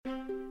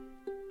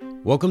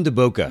Welcome to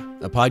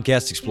Bokeh, a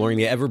podcast exploring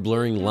the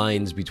ever-blurring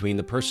lines between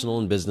the personal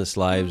and business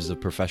lives of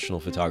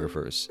professional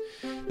photographers.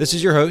 This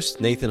is your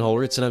host, Nathan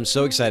Holritz, and I'm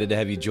so excited to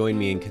have you join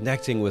me in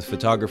connecting with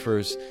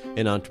photographers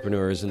and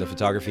entrepreneurs in the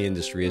photography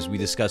industry as we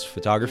discuss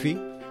photography,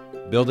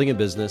 building a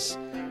business,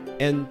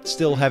 and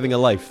still having a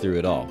life through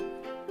it all.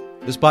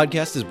 This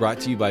podcast is brought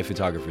to you by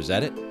Photographers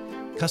Edit,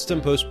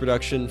 custom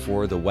post-production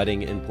for the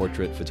wedding and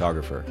portrait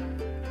photographer.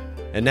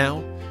 And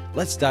now,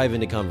 let's dive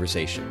into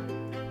conversation.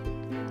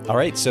 All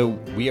right, so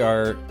we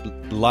are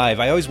live.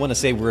 I always want to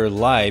say we're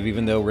live,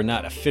 even though we're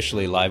not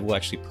officially live. We'll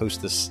actually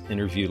post this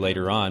interview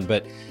later on,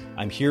 but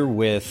I'm here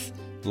with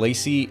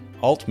Lacey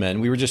Altman.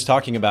 We were just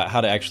talking about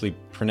how to actually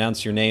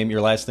pronounce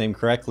your last name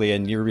correctly,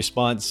 and your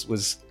response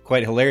was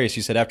quite hilarious.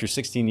 You said after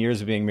 16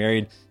 years of being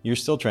married, you're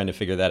still trying to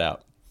figure that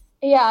out.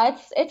 Yeah,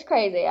 it's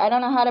crazy. I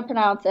don't know how to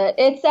pronounce it.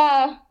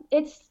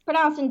 It's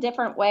pronounced in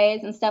different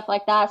ways and stuff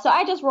like that. So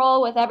I just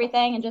roll with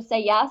everything and just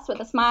say yes with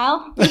a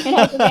smile. Just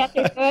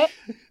answer to it.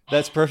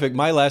 That's perfect.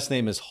 My last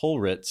name is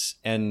Holritz,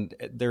 and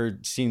there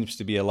seems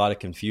to be a lot of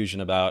confusion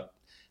about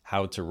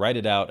how to write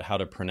it out, how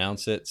to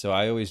pronounce it. So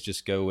I always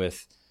just go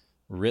with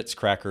Ritz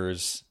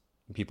crackers.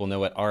 People know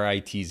what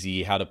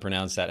RITZ, how to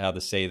pronounce that, how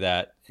to say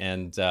that,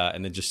 and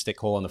then just stick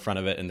hole in the front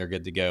of it, and they're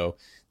good to go.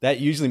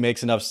 That usually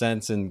makes enough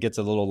sense and gets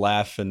a little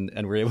laugh, and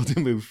we're able to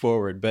move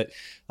forward. But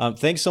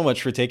thanks so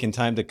much for taking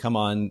time to come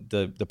on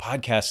the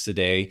podcast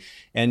today.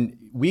 And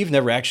we've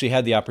never actually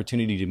had the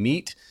opportunity to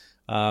meet.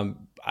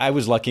 I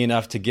was lucky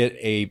enough to get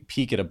a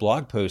peek at a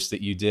blog post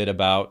that you did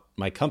about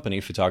my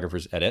company,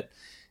 Photographers Edit.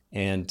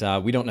 And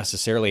we don't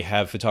necessarily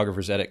have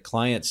Photographers Edit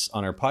clients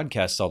on our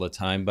podcast all the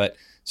time, but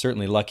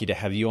certainly lucky to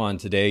have you on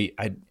today.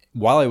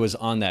 While I was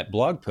on that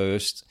blog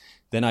post,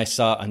 then I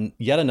saw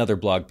yet another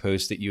blog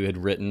post that you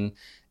had written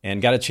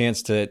and got a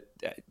chance to,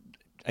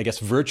 I guess,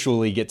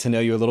 virtually get to know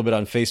you a little bit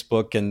on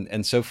Facebook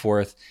and so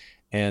forth.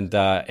 And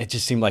it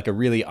just seemed like a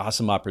really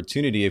awesome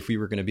opportunity if we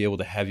were going to be able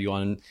to have you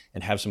on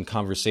and have some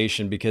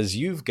conversation, because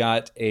you've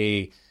got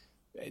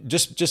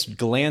just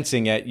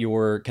glancing at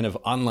your kind of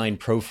online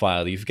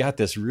profile, you've got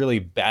this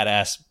really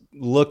badass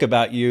look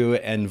about you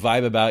and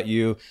vibe about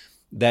you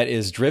that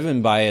is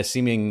driven by a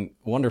seeming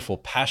wonderful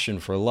passion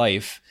for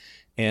life.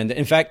 And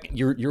in fact,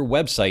 your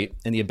website,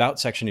 in the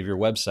About section of your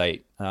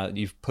website,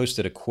 you've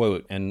posted a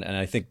quote, and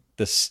I think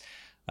this,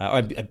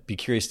 I'd be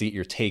curious to get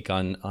your take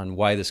on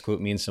why this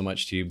quote means so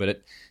much to you,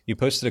 but you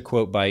posted a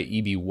quote by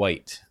E.B.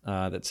 White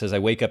that says, "I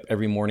wake up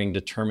every morning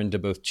determined to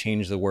both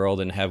change the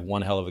world and have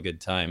one hell of a good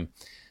time."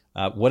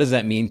 What does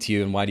that mean to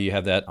you, and why do you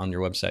have that on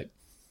your website?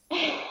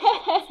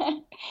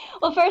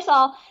 Well, first of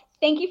all,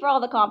 thank you for all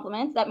the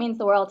compliments. That means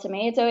the world to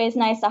me. It's always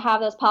nice to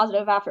have those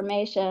positive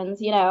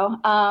affirmations,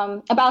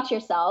 about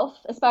yourself,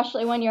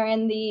 especially when you're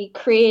in the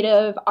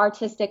creative,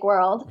 artistic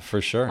world.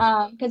 For sure.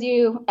 Because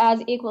you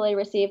as equally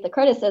receive the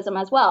criticism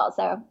as well.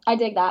 So I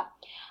dig that.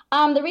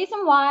 The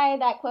reason why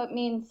that quote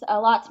means a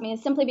lot to me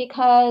is simply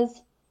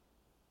because,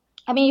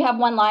 you have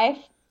one life,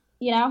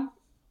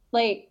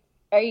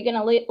 are you going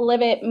to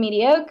live it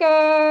mediocre?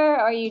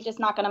 Are you just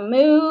not going to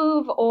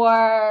move?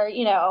 Or,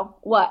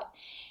 what?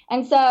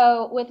 And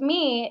so with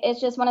me,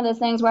 it's just one of those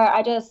things where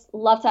I just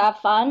love to have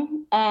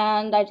fun,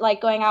 and I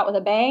like going out with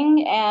a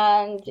bang,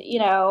 and,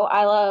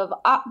 I love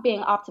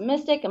being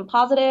optimistic and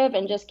positive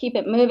and just keep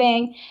it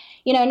moving,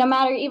 no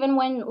matter even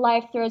when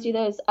life throws you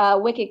those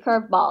wicked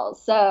curveballs.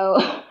 So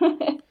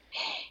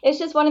it's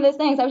just one of those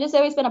things. I've just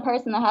always been a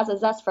person that has a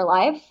zest for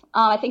life.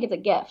 I think it's a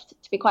gift,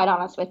 to be quite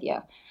honest with you.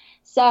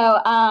 So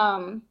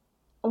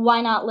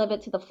why not live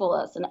it to the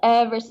fullest in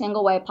every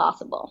single way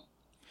possible,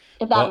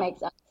 if that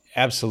makes sense?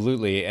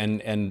 Absolutely.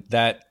 And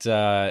that,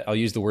 I'll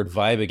use the word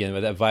vibe again,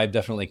 but that vibe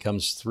definitely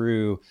comes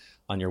through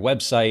on your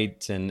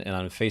website and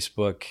on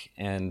Facebook.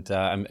 And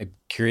I'm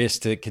curious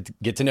to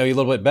get to know you a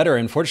little bit better.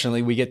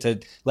 Unfortunately, we get to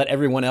let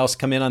everyone else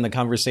come in on the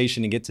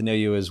conversation and get to know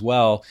you as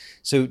well.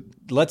 So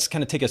let's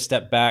kind of take a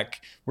step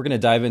back. We're going to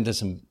dive into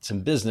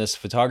some business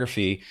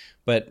photography,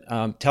 but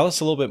tell us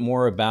a little bit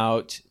more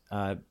about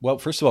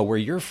first of all, where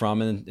you're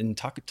from, and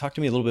talk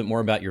to me a little bit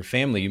more about your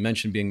family. You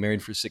mentioned being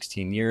married for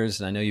 16 years,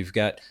 and I know you've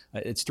got,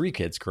 it's 3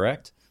 kids,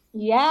 correct?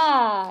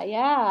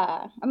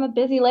 Yeah. I'm a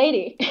busy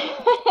lady.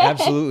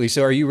 Absolutely.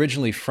 So are you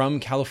originally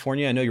from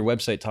California? I know your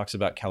website talks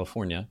about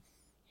California.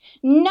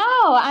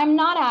 No, I'm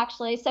not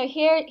actually. So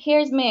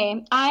here's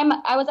me.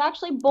 I was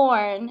actually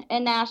born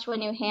in Nashua,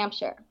 New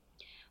Hampshire.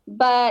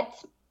 But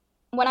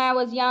when I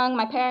was young,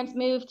 my parents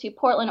moved to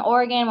Portland,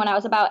 Oregon when I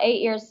was about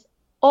 8 years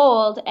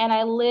old, and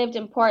I lived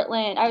in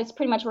Portland. I was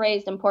pretty much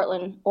raised in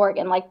Portland,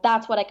 Oregon. Like,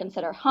 that's what I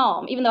consider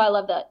home, even though I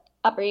love the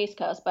upper East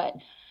Coast, but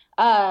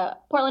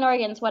Portland,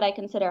 Oregon is what I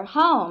consider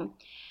home.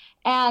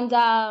 And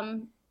how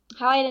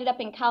I ended up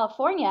in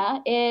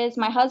California is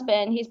my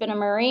husband, he's been a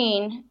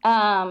Marine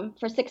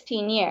for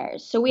 16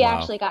 years. So we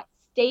actually got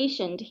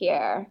stationed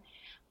here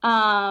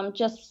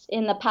just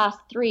in the past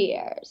 3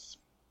 years.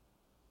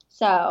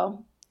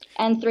 So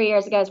And 3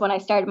 years ago is when I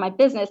started my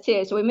business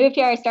too. So we moved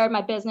here, I started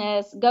my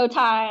business, go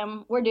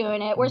time, we're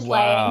doing it, we're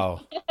slaying.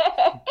 Wow.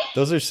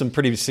 Those are some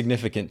pretty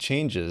significant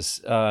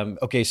changes.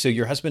 Okay, so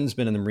your husband's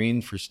been in the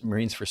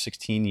Marines for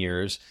 16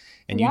 years,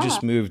 and you Yeah.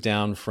 just moved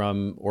down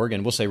from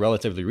Oregon, we'll say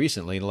relatively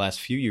recently, in the last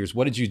few years.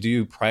 What did you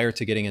do prior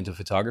to getting into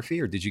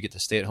photography, or did you get to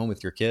stay at home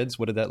with your kids?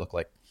 What did that look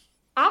like?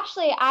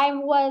 Actually,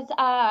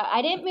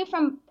 I didn't move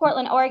from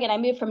Portland, Oregon. I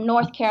moved from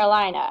North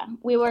Carolina.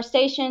 We were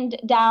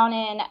stationed down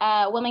in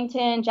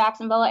Wilmington,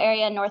 Jacksonville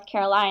area, North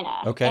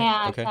Carolina. Okay,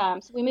 And okay.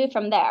 so we moved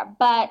from there.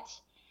 But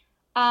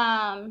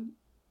um,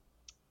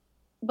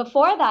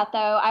 before that,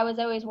 though, I was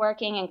always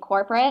working in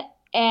corporate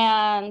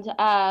and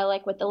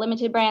like with the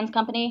Limited Brands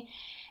company.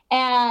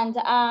 And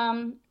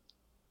I,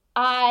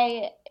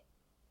 I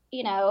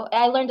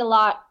learned a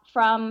lot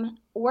from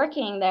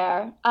working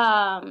there.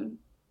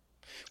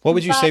 What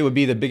would you But say would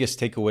be the biggest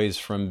takeaways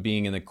from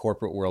being in the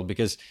corporate world?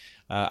 Because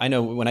I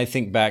know when I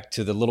think back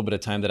to the little bit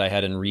of time that I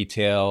had in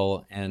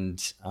retail and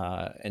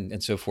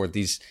so forth,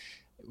 these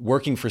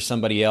working for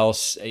somebody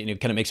else,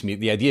 kind of makes me,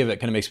 the idea of it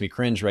kind of makes me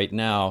cringe right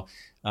now.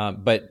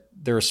 But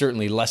there are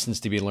certainly lessons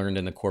to be learned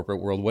in the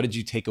corporate world. What did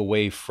you take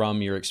away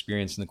from your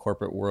experience in the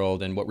corporate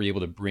world, and what were you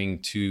able to bring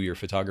to your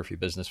photography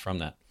business from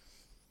that?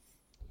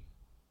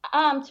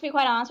 to be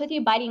quite honest with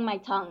you, biting my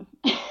tongue.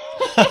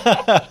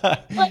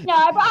 Like, no,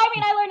 I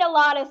mean, I learned a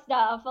lot of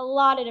stuff, a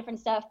lot of different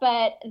stuff,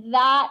 but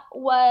that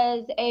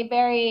was a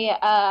very,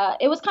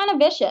 it was kind of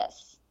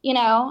vicious, it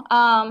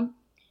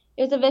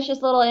was a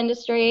vicious little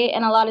industry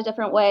in a lot of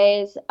different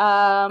ways.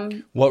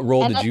 What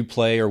role And did that, you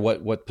play, or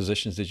what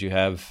positions did you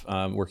have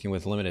working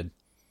with Limited?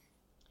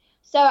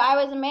 so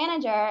I was a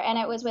manager and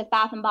it was with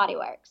Bath and Body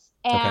Works.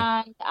 Okay.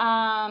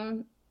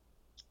 And,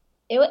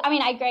 it was, I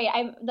mean, I great.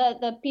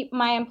 The people,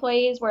 my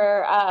employees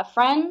were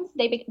friends.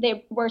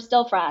 They were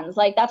still friends.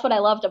 Like that's what I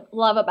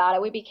love about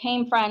it. We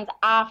became friends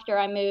after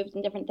I moved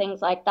and different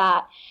things like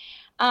that.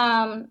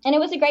 And it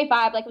was a great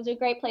vibe. Like it was a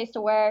great place to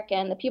work,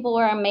 and the people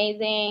were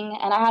amazing,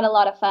 and I had a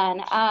lot of fun.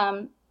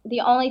 The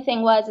only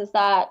thing is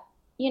that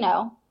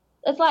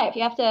it's life.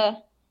 You have to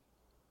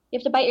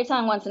bite your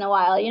tongue once in a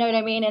while. You know what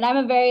I mean? And I'm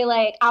a very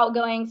like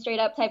outgoing, straight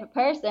up type of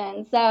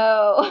person. So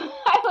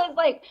I was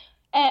like,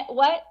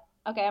 what?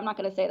 Okay, I'm not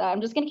gonna say that. I'm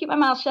just gonna keep my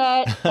mouth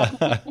shut.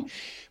 I'm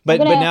But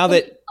gonna now be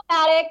that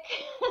diplomatic.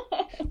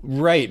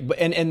 right,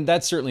 and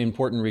that's certainly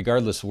important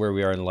regardless of where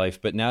we are in life.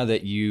 But now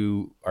that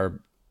you are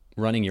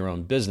running your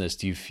own business,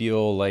 do you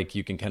feel like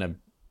you can kind of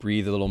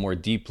breathe a little more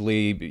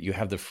deeply? You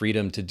have the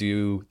freedom to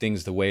do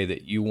things the way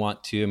that you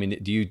want to. I mean,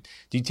 do you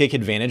take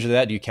advantage of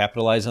that? Do you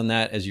capitalize on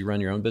that as you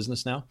run your own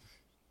business now?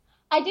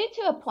 I do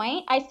to a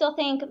point. I still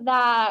think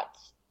that,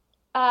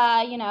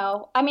 I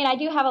mean, I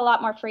do have a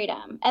lot more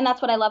freedom, and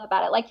that's what I love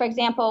about it. Like, for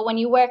example, when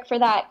you work for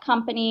that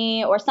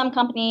company or some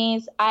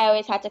companies, I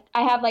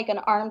have like an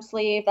arm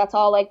sleeve that's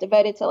all like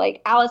devoted to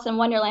like Alice in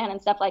Wonderland and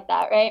stuff like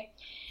that, right?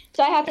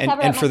 So I have to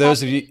cover up And my for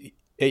those of tattoos. you,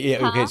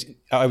 yeah, okay.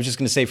 Huh? I was just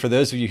going to say, for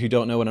those of you who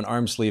don't know what an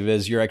arm sleeve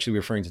is, you're actually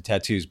referring to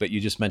tattoos, but you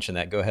just mentioned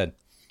that. Go ahead.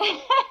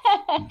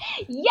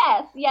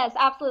 Yes, yes,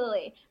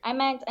 absolutely. I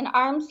meant an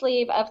arm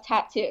sleeve of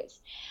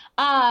tattoos.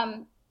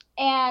 Um,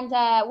 and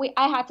I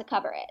had to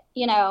cover it,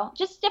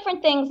 just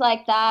different things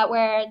like that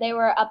where they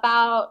were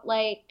about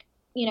like,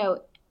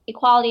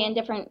 equality in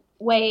different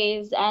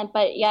ways,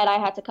 but yet I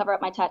had to cover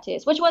up my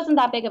tattoos, which wasn't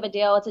that big of a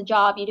deal. It's a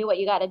job, you do what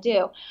you got to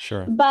do.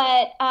 Sure.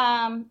 But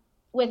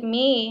with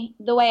me,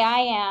 the way I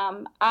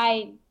am,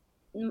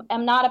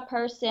 am not a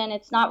person.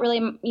 It's not really,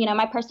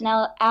 my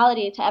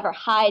personality to ever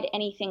hide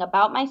anything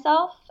about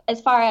myself as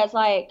far as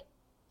like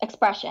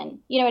expression.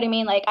 You know what I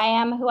mean? Like I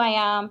am who I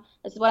am.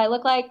 This is what I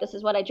look like. This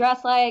is what I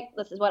dress like.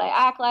 This is what I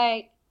act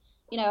like,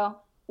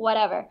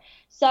 whatever.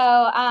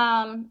 So,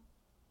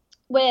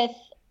 with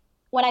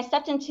when I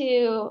stepped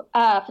into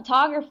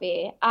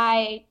photography,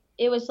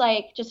 it was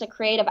like just a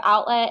creative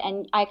outlet,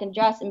 and I can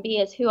dress and be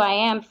as who I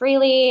am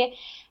freely.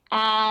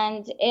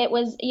 And it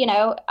was,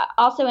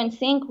 also in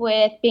sync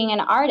with being an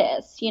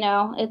artist.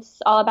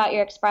 It's all about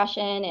your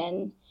expression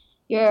and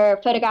your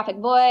photographic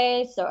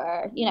voice,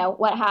 or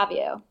what have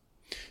you.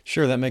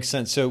 Sure, that makes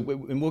sense. So,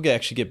 and we'll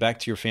actually get back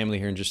to your family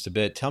here in just a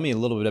bit. Tell me a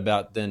little bit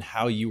about then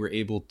how you were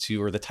able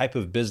to, or the type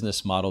of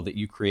business model that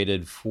you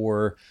created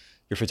for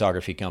your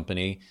photography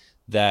company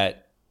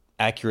that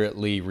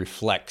accurately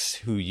reflects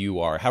who you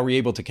are. How were you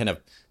able to kind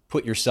of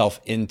put yourself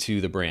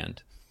into the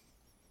brand?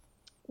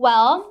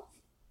 Well,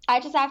 I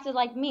just acted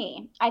like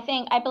me. I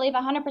believe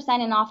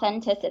 100% in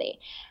authenticity.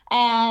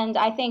 And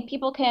I think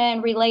people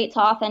can relate to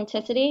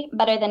authenticity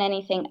better than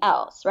anything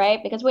else, right?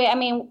 Because I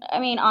mean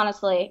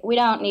honestly, we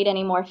don't need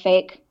any more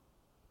fake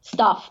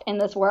stuff in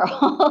this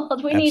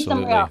world. We need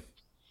some real. Absolutely.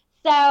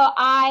 So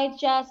I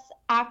just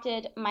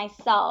acted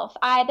myself.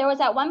 There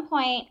was at one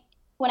point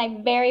when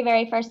I very,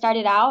 very first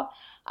started out,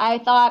 I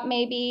thought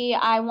maybe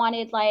I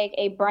wanted like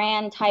a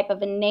brand type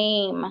of a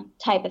name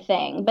type of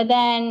thing. But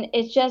then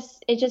it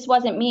just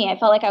wasn't me. I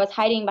felt like I was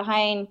hiding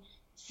behind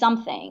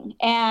something,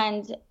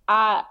 and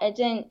it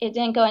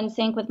didn't go in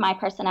sync with my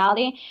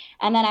personality.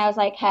 And then I was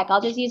like, heck,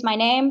 I'll just use my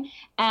name,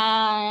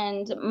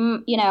 and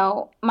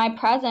my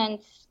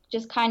presence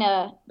just kind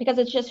of, because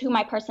it's just who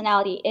my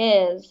personality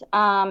is,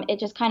 it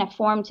just kind of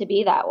formed to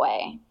be that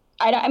way.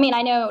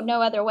 I know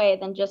no other way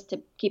than just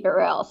to keep it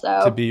real.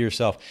 To So be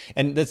yourself.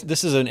 And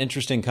this is an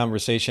interesting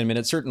conversation. I mean,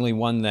 it's certainly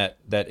one that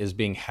is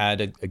being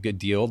had a good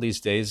deal these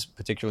days,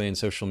 particularly in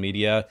social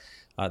media.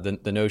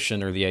 The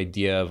notion or the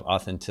idea of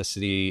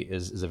authenticity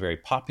is a very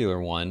popular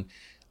one.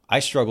 I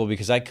struggle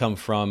because I come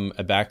from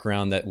a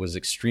background that was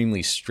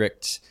extremely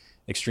strict,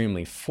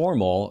 extremely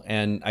formal,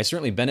 and I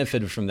certainly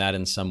benefited from that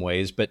in some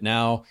ways. But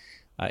now,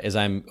 as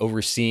I'm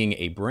overseeing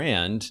a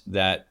brand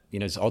that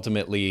is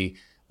ultimately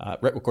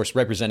of course,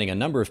 representing a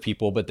number of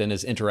people, but then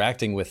is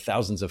interacting with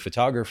thousands of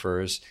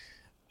photographers,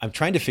 I'm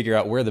trying to figure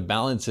out where the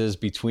balance is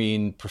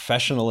between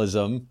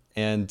professionalism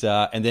and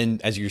then,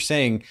 as you're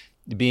saying,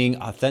 being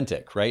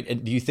authentic, right?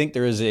 And do you think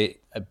there is a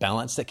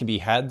balance that can be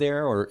had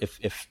there, or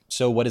if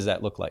so, what does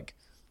that look like?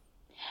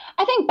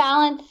 I think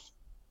balance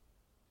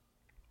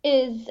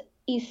is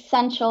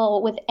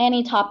essential with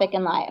any topic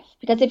in life,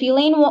 because if you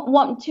lean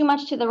too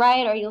much to the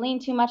right or you lean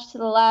too much to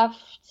the left,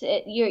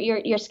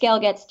 your scale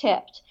gets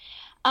tipped.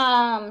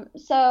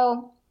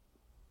 So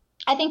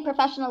I think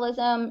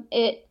professionalism,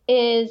 it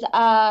is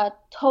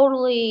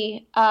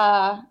totally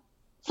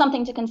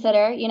something to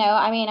consider.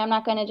 I'm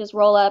not going to just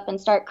roll up and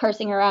start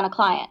cursing around a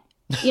client.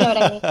 You know what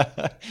I mean?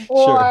 Sure.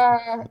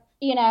 Or,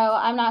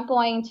 I'm not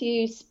going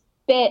to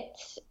spit,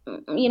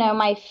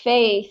 my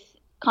faith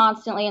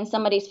constantly in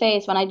somebody's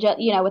face when I just,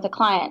 with a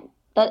client.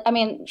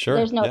 Sure.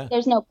 Yeah.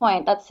 there's no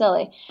point. That's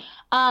silly.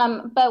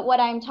 But what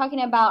I'm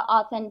talking about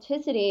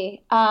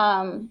authenticity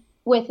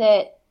with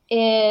it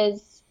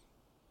is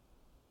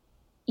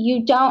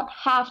you don't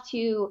have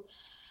to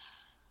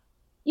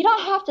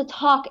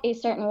talk a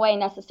certain way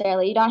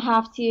necessarily. You don't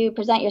have to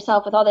present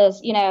yourself with all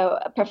this,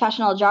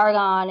 professional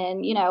jargon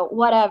and,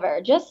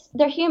 whatever. Just,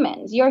 they're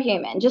humans. You're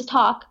human. Just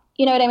talk.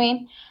 You know what I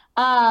mean?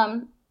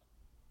 And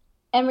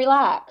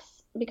relax,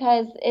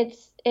 because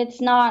it's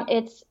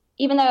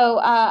even though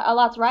a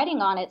lot's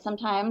riding on it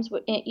sometimes,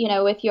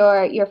 with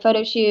your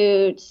photo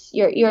shoots,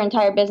 your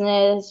entire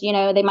business,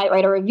 they might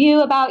write a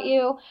review about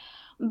you,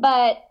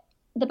 but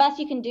the best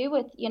you can do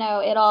with,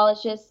 it all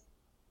is just,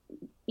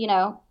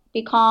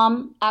 be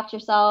calm, act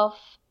yourself,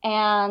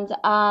 and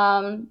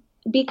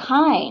be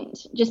kind.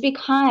 Just be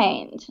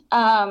kind.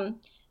 I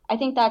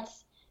think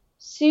that's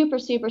super,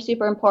 super,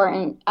 super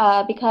important,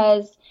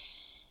 because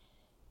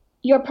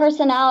their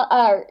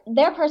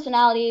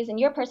personalities and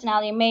your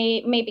personality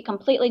may be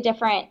completely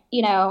different,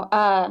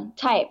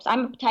 types.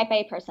 I'm a type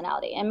A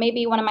personality, and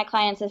maybe one of my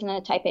clients isn't a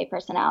type A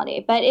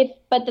personality. But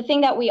the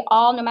thing that we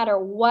all, no matter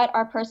what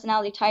our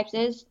personality types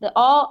is,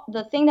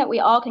 the thing that we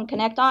all can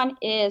connect on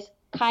is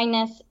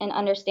kindness and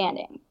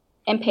understanding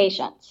and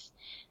patience.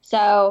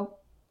 So,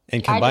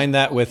 and combine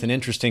that with an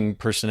interesting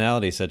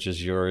personality such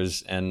as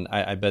yours, and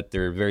I bet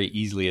they're very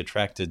easily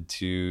attracted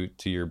to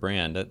your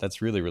brand.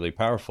 That's really, really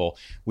powerful.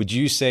 Would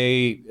you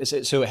say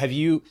so? Have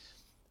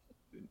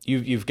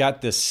you've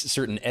got this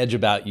certain edge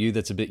about you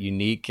that's a bit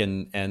unique,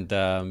 and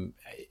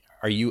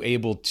are you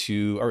able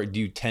to, or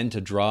do you tend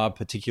to draw a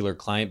particular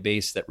client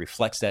base that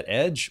reflects that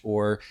edge,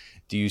 or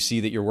do you see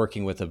that you're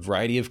working with a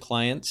variety of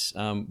clients?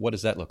 What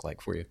does that look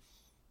like for you?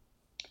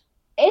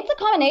 It's a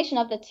combination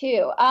of the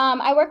two.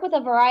 I work with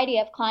a variety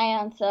of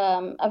clients,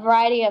 a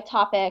variety of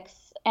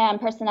topics and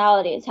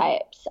personality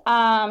types.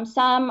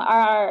 Some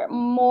are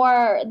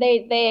more,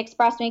 they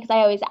express me because I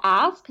always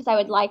ask, because I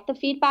would like the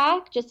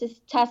feedback just to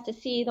test to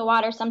see the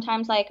water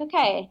sometimes, like,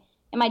 okay,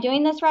 am I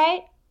doing this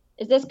right?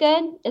 Is this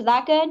good? Is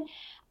that good?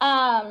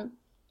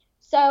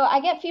 So I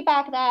get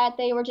feedback that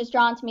they were just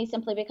drawn to me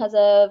simply because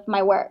of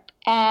my work.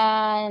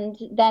 And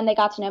then they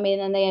got to know me,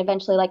 and then they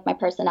eventually liked my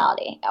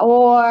personality.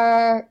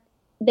 Or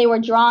they were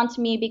drawn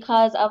to me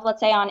because of, let's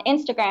say on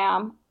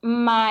Instagram,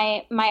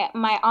 my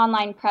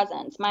online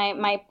presence,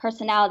 my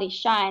personality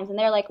shines, and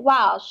they're like,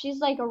 wow, she's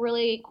like a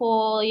really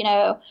cool,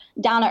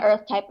 down to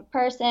earth type of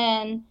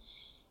person.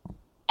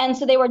 And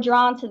so they were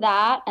drawn to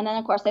that. And then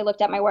of course they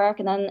looked at my work,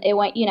 and then it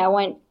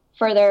went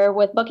further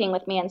with booking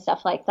with me and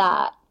stuff like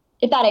that.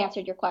 If that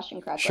answered your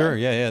question correctly. Sure.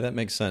 Yeah, that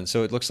makes sense.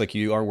 So it looks like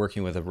you are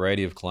working with a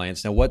variety of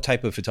clients. Now, what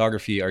type of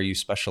photography are you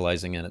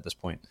specializing in at this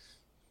point?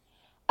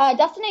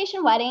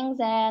 Destination weddings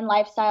and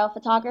lifestyle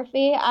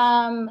photography.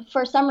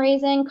 For some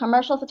reason,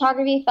 commercial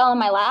photography fell in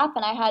my lap,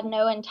 and I had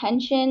no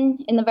intention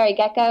in the very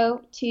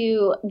get-go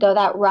to go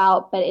that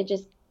route, but it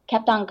just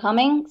kept on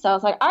coming. So I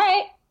was like, all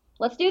right,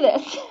 let's do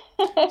this.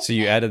 So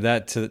you added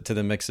that to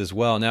the mix as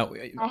well. Now,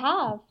 I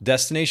have.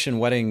 Destination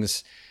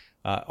weddings,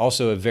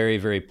 also a very,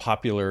 very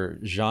popular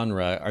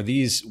genre. Are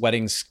these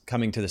weddings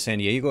coming to the San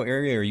Diego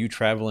area, or are you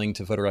traveling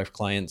to photograph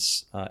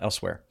clients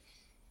elsewhere?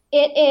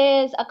 It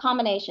is a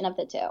combination of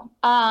the two.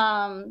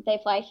 They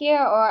fly here,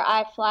 or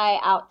I fly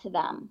out to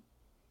them.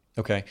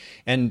 Okay.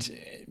 And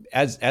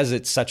as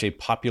it's such a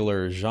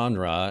popular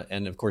genre,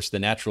 and of course the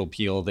natural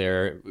appeal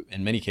there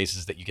in many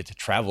cases that you get to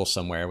travel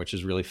somewhere, which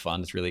is really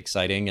fun. It's really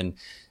exciting. And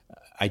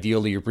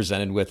ideally you're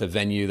presented with a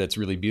venue that's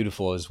really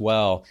beautiful as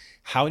well.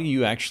 How do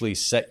you actually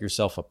set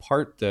yourself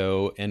apart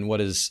though? And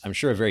what is, I'm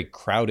sure, a very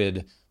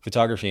crowded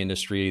photography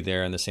industry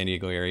there in the San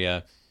Diego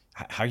area?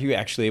 How are you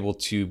actually able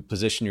to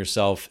position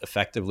yourself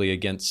effectively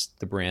against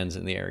the brands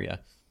in the area?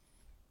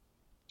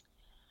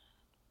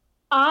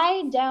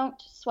 I don't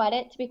sweat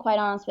it, to be quite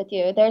honest with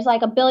you. There's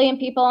like a billion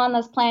people on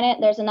this planet.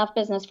 There's enough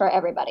business for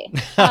everybody.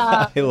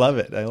 I love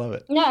it. I love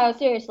it. No,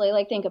 seriously,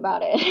 like think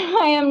about it.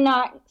 I am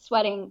not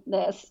sweating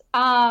this.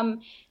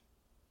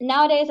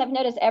 Nowadays, I've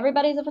noticed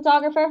everybody's a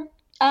photographer.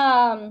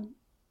 And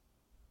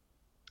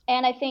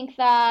I think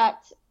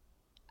that,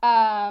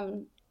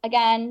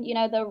 again,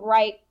 the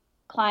right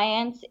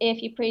clients,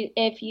 if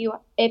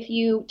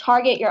you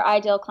target your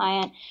ideal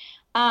client,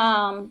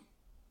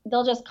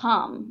 they'll just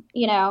come,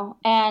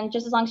 and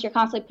just as long as you're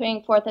constantly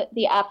putting forth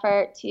the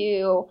effort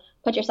to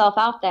put yourself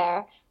out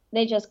there,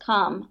 they just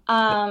come.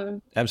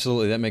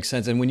 Absolutely. That makes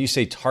sense. And when you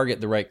say target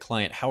the right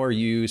client, how are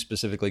you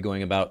specifically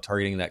going about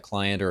targeting that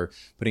client or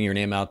putting your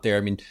name out there?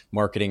 I mean,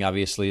 marketing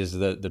obviously is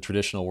the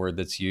traditional word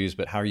that's used,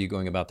 but how are you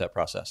going about that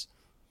process?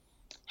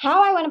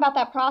 How I went about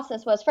that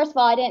process was, first of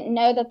all, I didn't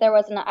know that there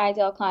was an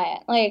ideal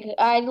client. Like,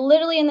 I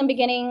literally, in the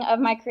beginning of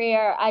my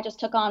career, I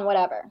just took on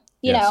whatever,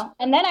 you know?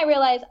 And then I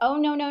realized, oh,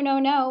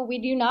 no, we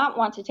do not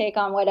want to take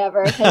on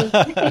whatever, because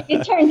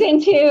it turns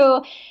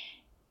into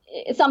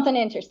something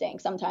interesting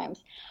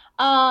sometimes.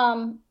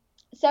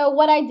 So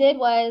what I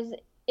did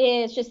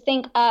is just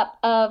think up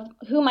of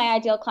who my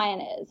ideal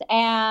client is,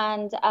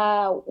 and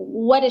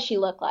what does she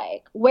look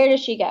like? Where does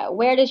she go?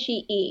 Where does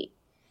she eat?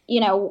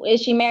 Is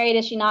she married?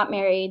 Is she not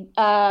married?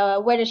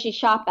 Where does she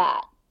shop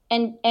at?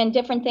 And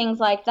different things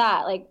like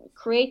that. Like,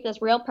 create this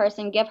real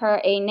person, give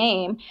her a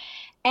name.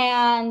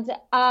 And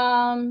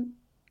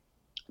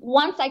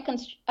once I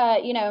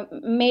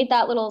made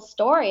that little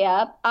story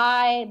up,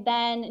 I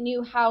then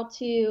knew how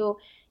to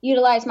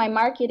utilize my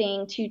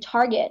marketing to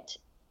target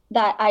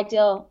that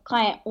ideal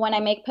client when I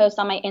make posts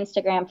on my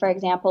Instagram, for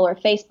example, or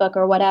Facebook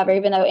or whatever,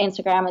 even though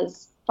Instagram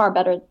is far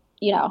better.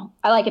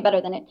 I like it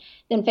better than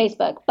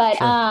Facebook. But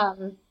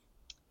sure.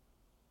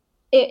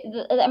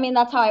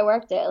 That's how I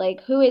worked it.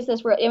 Like, who is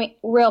this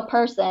real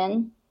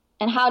person,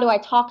 and how do I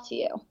talk to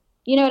you?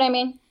 You know what I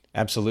mean?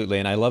 Absolutely.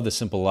 And I love the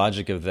simple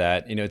logic of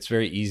that. It's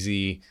very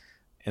easy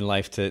in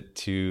life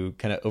to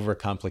kind of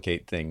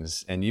overcomplicate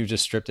things. And you've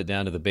just stripped it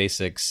down to the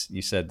basics.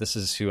 You said, this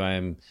is who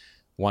I'm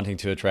wanting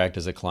to attract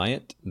as a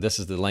client. This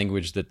is the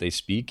language that they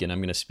speak, and I'm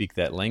going to speak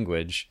that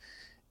language.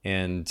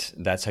 And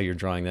that's how you're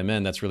drawing them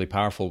in. That's really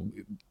powerful.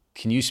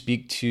 Can you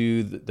speak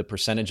to the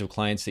percentage of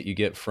clients that you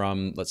get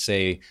from, let's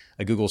say,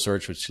 a Google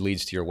search, which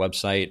leads to your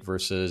website,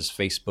 versus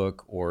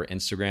Facebook or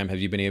Instagram? Have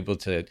you been able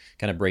to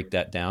kind of break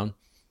that down?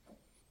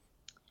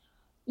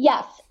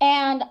 Yes.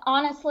 And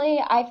honestly,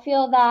 I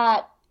feel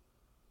that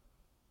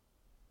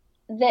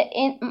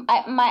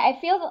I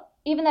feel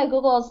even though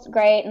Google's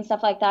great and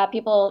stuff like that,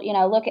 people,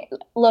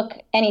 look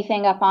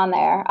anything up on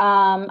there.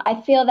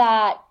 I feel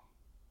that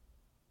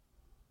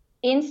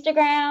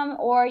Instagram,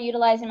 or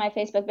utilizing my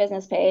Facebook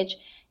business page,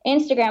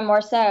 Instagram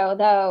more so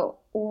though,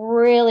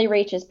 really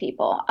reaches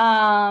people.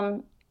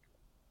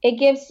 It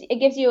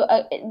gives you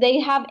they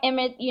have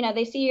image,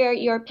 they see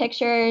your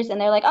pictures, and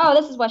they're like, oh,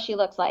 this is what she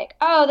looks like.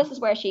 Oh, this is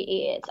where she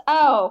eats.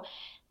 Oh,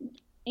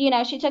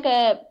 she took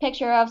a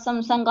picture of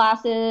some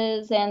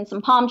sunglasses and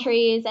some palm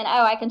trees, and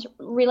oh, I can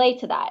relate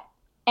to that.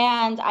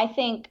 And I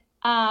think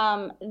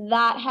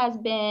that has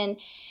been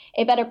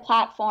a better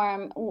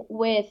platform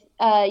with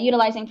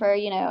utilizing for,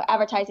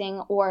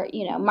 advertising or,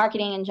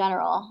 marketing in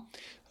general.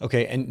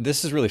 Okay. And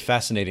this is really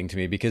fascinating to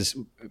me, because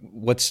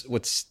what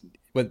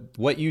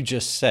you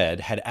just said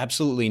had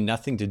absolutely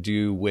nothing to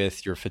do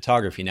with your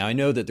photography. Now, I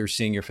know that they're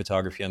seeing your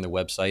photography on their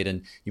website,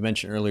 and you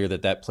mentioned earlier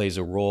that plays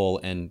a role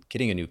in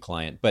getting a new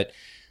client. But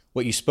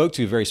what you spoke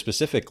to very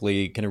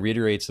specifically kind of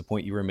reiterates the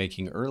point you were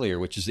making earlier,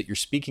 which is that you're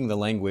speaking the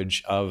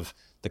language of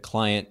the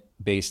client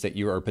base that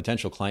you are,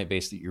 potential client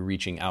base that you're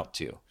reaching out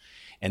to.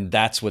 And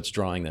that's what's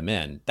drawing them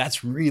in.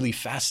 That's really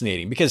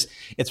fascinating, because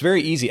it's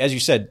very easy. As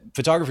you said,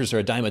 photographers are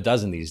a dime a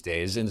dozen these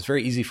days, and it's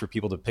very easy for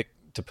people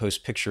to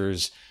post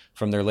pictures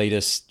from their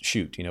latest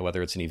shoot,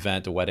 whether it's an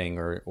event, a wedding,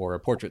 or a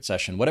portrait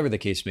session, whatever the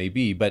case may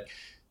be. But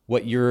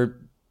what you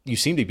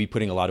seem to be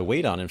putting a lot of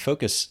weight on and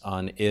focus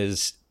on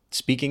is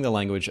speaking the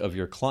language of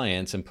your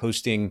clients and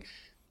posting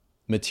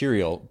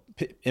material,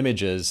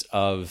 images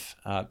of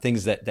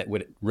things that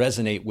would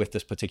resonate with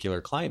this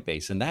particular client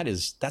base. And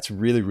that's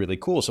really, really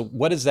cool. So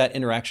what does that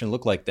interaction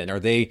look like then? Are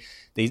do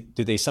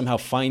they somehow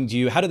find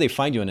you? How do they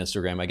find you on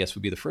Instagram, I guess,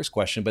 would be the first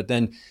question. But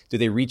then do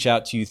they reach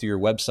out to you through your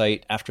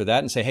website after that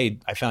and say, hey,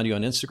 I found you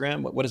on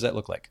Instagram? What does that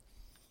look like?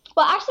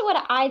 Well, actually,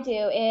 what I do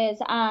is,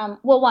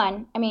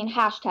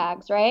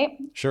 hashtags, right?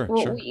 Sure.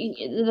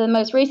 The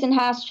most recent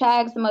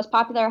hashtags, the most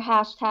popular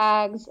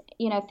hashtags,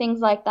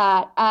 things like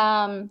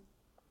that.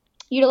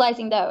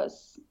 Utilizing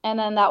those, and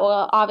then that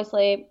will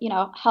obviously,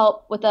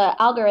 help with the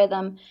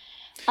algorithm.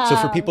 So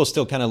for people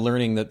still kind of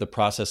learning the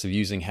process of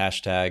using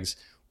hashtags,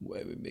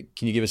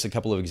 can you give us a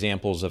couple of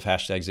examples of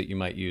hashtags that you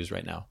might use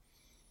right now?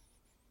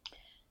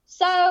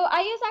 So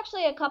I use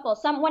actually a couple.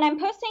 Some when I'm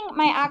posting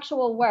my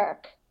actual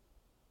work,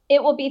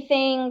 it will be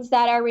things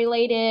that are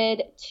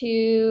related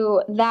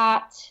to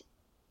that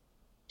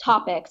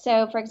topic.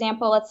 So, for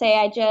example, let's say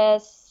I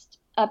just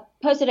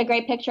posted a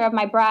great picture of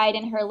my bride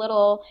and her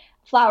little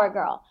flower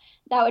girl.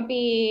 That would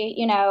be,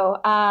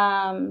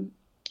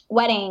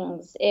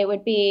 weddings. It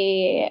would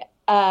be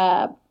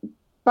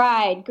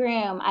bride,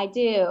 groom, I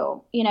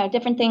do,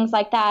 different things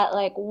like that.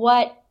 Like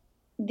what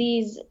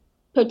these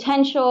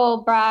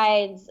potential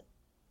brides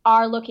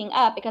are looking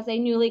up because they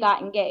newly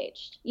got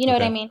engaged. You know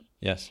what I Okay. mean?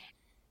 Yes.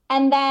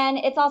 And then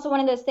it's also one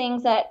of those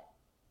things that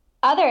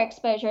other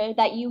exposure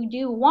that you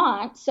do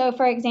want. So,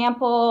 for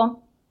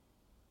example,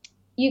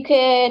 you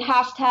could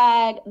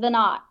hashtag the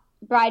knot,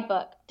 bride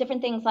book,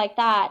 different things like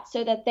that,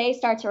 so that they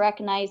start to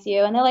recognize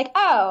you and they're like,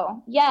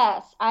 oh,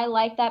 yes, I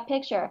like that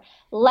picture.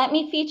 Let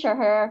me feature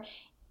her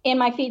in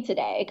my feed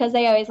today because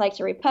they always like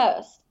to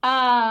repost.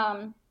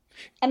 And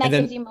And that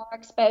gives then you more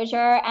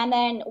exposure. And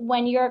then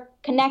when you're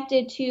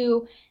connected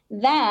to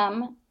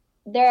them,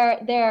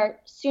 their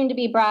soon to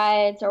be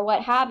brides or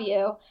what have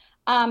you,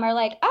 are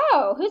like,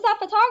 oh, who's that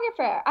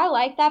photographer? I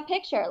like that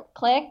picture.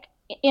 Click,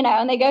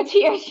 and they go to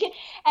your,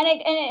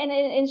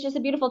 it's just a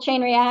beautiful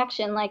chain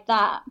reaction like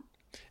that.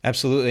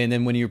 absolutely. And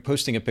then when you're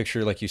posting a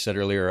picture, like you said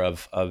earlier,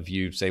 of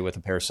you, say, with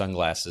a pair of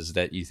sunglasses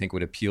that you think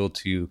would appeal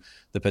to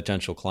the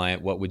potential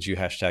client, what would you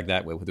hashtag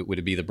that with? Would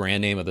it be the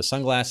brand name of the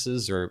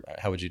sunglasses, or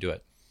how would you do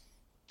it?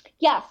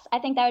 Yes, I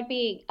think that would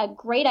be a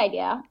great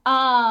idea.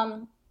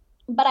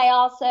 But I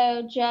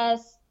also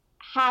just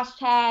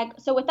hashtag.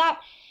 So with that,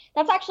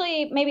 that's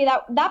actually maybe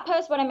that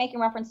post what I'm making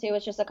reference to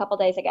was just a couple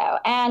days ago.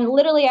 And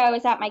literally I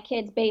was at my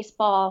kids'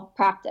 baseball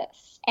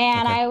practice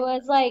and Okay. I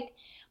was like,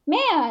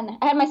 man,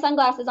 I had my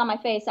sunglasses on my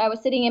face. I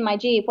was sitting in my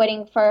Jeep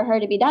waiting for her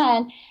to be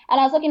done. And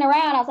I was looking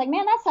around. I was like,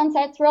 man, that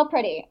sunset's real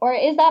pretty. Or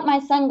is that my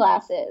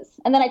sunglasses?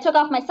 And then I took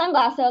off my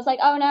sunglasses. I was like,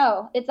 oh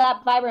no, it's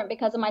that vibrant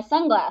because of my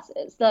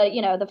sunglasses,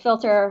 the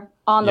filter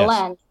on the Yes.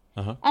 lens.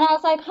 Uh-huh. And I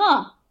was like,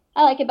 huh,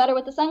 I like it better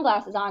with the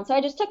sunglasses on. So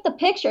I just took the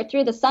picture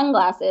through the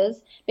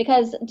sunglasses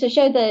because to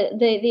show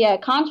the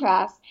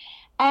contrast.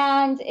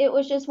 And it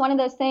was just one of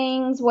those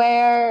things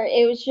where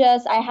it was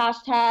just I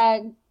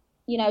hashtag,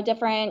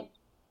 different,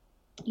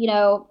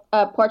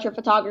 portrait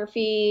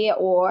photography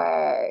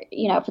or,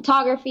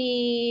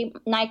 photography,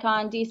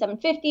 Nikon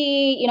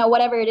D750,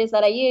 whatever it is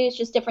that I use,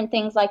 just different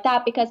things like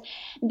that, because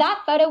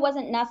that photo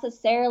wasn't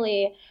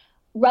necessarily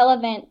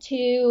relevant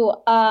to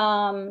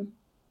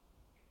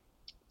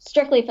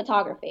strictly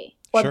photography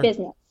or Sure.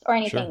 business or Sure.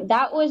 anything.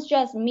 That was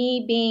just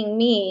me being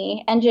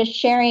me and just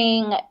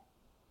sharing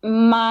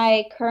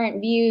my current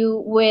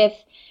view with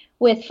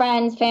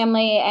friends,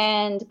 family,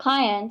 and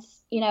clients,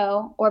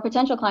 or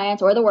potential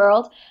clients or the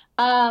world,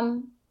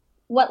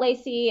 what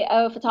Lacey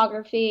O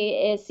Photography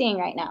is seeing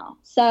right now.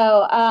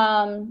 So,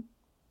 and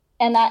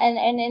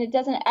it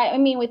doesn't. I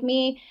mean, with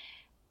me,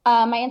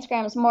 my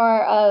Instagram is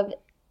more of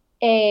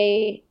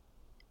a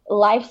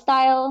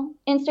lifestyle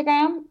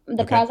Instagram,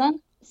 the Okay.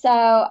 present.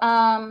 So,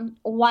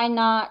 why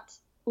not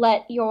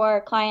let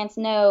your clients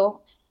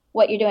know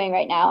what you're doing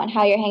right now and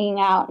how you're hanging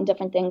out and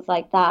different things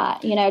like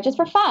that, just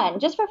for fun,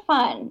 just for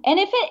fun. And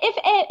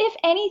if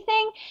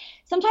anything,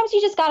 sometimes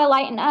you just got to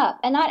lighten up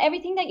and not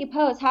everything that you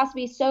post has to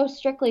be so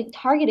strictly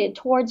targeted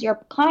towards your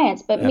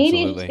clients, but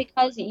maybe it's just Absolutely.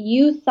 because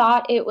you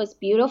thought it was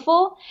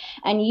beautiful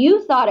and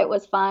you thought it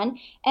was fun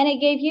and it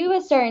gave you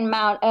a certain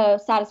amount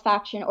of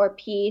satisfaction or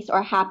peace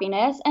or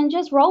happiness and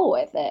just roll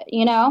with it,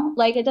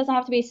 like it doesn't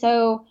have to be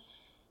so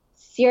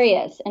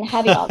serious and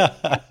heavy all the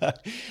time.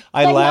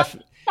 I Like not laugh.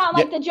 sound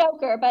Yeah, like the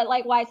Joker, but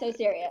like why so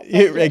serious? yeah, Like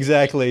seriously.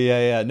 exactly. Yeah,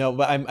 yeah. No,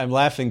 but I'm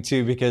laughing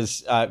too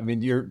because I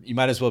mean you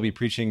might as well be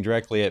preaching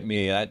directly at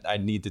me. I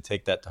need to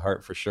take that to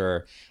heart for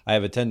sure. I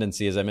have a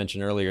tendency, as I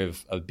mentioned earlier,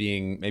 of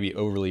being maybe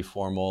overly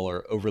formal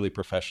or overly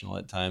professional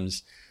at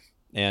times,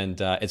 and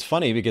it's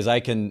funny because I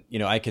can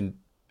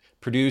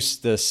produce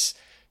this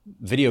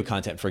video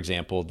content, for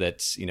example,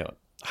 that's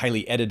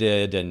highly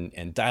edited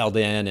and dialed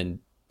in and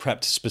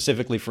prepped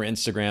specifically for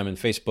Instagram and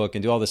Facebook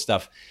and do all this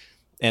stuff.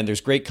 And there's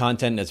great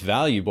content that's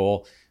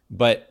valuable.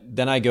 But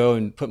then I go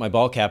and put my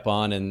ball cap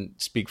on and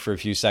speak for a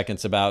few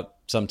seconds about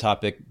some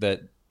topic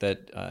that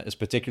is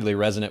particularly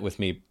resonant with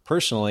me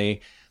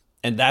personally.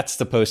 And that's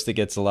the post that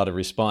gets a lot of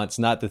response,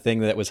 not the thing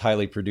that was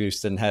highly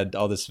produced and had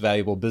all this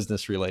valuable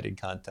business related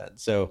content.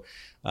 So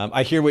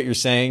I hear what you're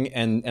saying,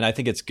 and I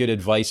think it's good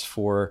advice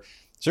for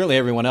certainly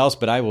everyone else.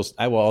 But I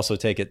will also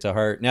take it to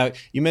heart. Now,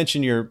 you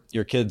mentioned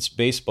your kids'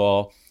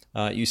 baseball.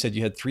 You said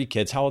you had 3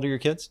 kids. How old are your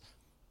kids?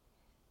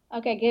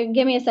 Okay,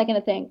 give me a second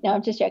to think. No,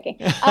 I'm just joking.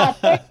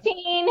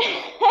 13,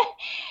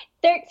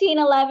 13,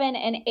 11,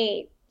 and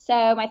 8.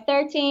 So my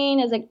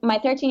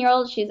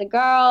 13-year-old, she's a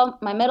girl.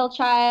 My middle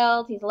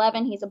child, he's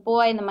 11, he's a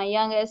boy, and then my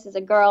youngest is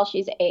a girl,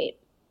 she's 8.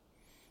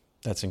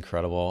 That's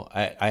incredible.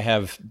 I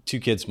have 2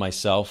 kids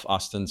myself.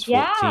 Austin's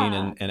 14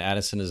 Yeah. and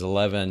Addison is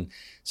 11.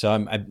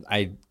 So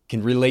I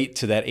can relate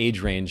to that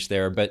age range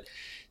there. But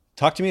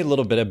Talk to me a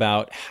little bit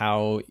about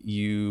how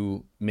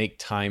you make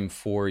time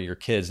for your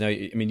kids. Now,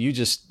 I mean, you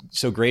just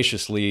so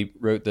graciously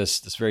wrote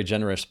this very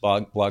generous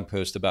blog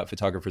post about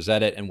Photographer's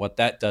Edit and what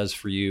that does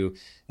for you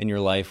in your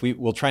life.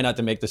 We'll try not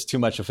to make this too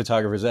much a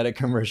Photographer's Edit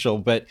commercial,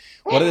 but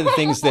what are the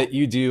things that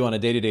you do on a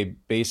day-to-day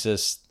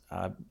basis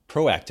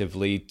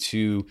proactively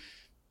to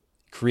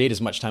create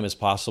as much time as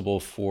possible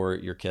for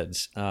your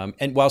kids?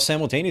 And while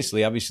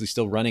simultaneously, obviously,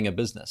 still running a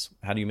business.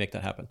 How do you make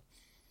that happen?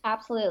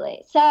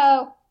 Absolutely.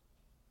 So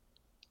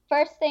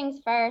first things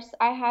first,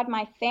 I had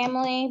my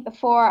family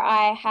before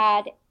I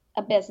had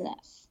a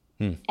business.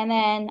 And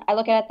then I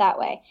look at it that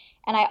way.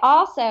 And I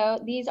also,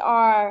 these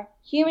are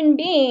human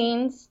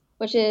beings,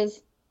 which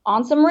is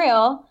on some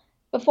real,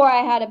 before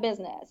I had a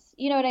business.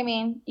 You know what I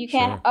mean? You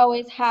can't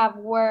always have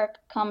work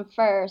come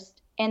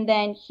first and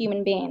then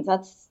human beings.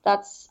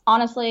 That's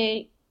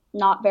honestly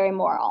not very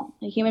moral.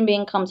 A human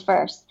being comes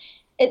first.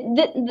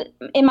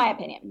 In my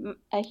opinion,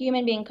 a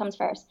human being comes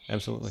first.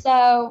 Absolutely.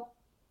 So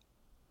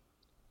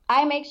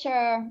I make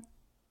sure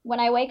when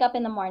I wake up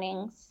in the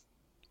mornings,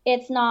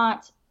 it's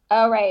not,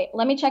 all right,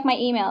 let me check my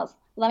emails.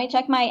 Let me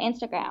check my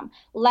Instagram.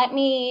 Let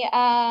me,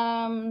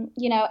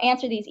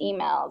 answer these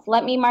emails.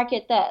 Let me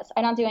market this.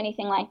 I don't do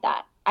anything like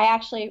that. I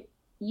actually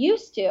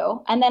used to.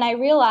 And then I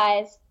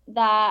realized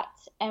that,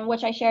 and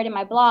which I shared in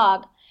my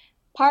blog,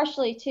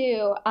 partially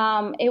too,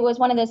 it was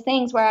one of those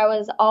things where I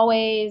was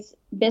always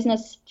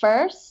business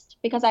first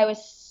because I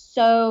was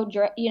so,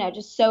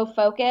 just so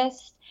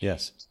focused.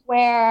 Yes.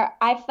 Where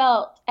I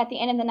felt at the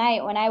end of the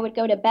night when I would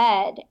go to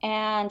bed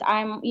and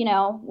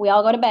we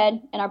all go to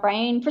bed and our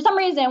brain, for some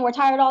reason, we're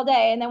tired all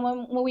day. And then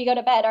when we go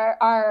to bed,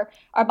 our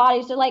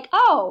bodies are like,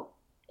 oh,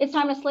 it's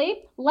time to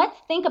sleep. Let's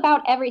think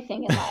about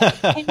everything in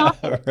life. And not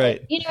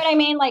right. You know what I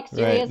mean? Like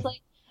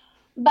seriously. Right.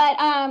 But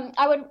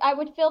I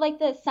would feel like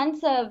this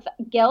sense of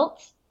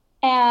guilt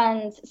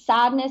and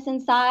sadness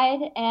inside.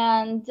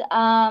 And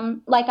I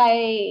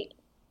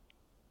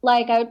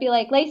would be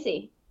like,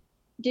 Lacey,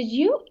 did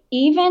you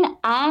even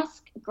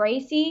ask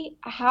Gracie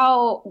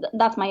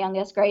that's my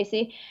youngest,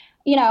 Gracie,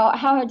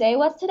 how her day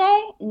was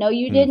today? No,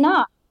 you did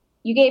not.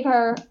 You gave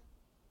her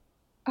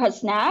her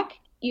snack,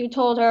 you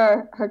told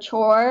her her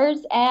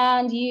chores,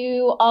 and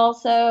you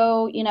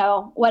also,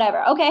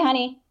 whatever. Okay,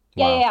 honey.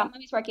 Yeah.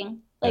 Mommy's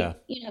working.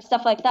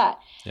 Stuff like that.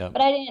 Yeah.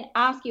 But I didn't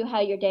ask you how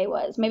your day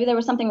was. Maybe there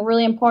was something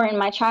really important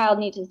my child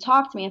needed to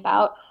talk to me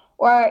about.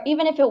 Or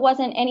even if it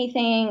wasn't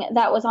anything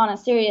that was on a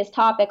serious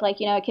topic,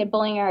 like, a kid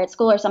bullying her at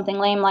school or something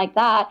lame like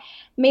that,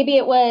 maybe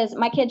it was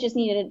my kid just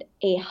needed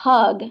a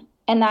hug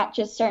and that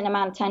just certain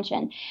amount of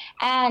tension.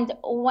 And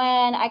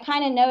when I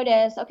kind of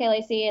noticed, okay,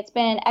 Lacey, it's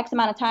been X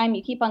amount of time,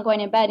 you keep on going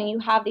to bed and you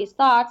have these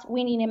thoughts,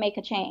 we need to make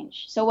a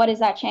change. So what is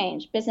that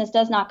change? Business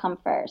does not come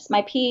first.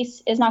 My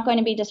peace is not going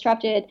to be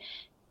disrupted.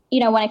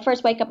 When I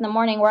first wake up in the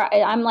morning where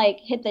I'm like,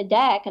 hit the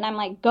deck and I'm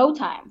like, go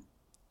time,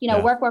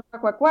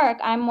 work.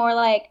 I'm more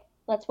like,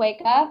 let's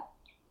wake up.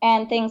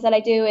 And things that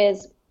I do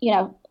is,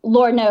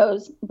 Lord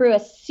knows, brew a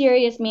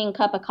serious mean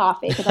cup of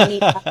coffee because I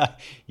need that.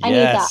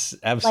 Yes,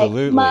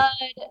 absolutely. Like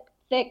mud,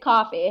 thick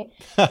coffee.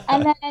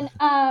 And then,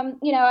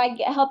 I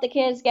help the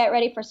kids get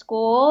ready for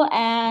school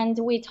and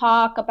we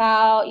talk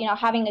about,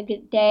 having a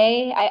good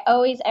day. I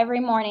always, every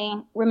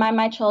morning, remind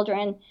my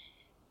children,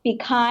 be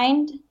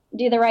kind,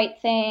 do the right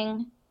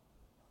thing.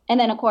 And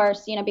then, of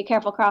course, be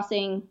careful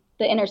crossing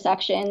the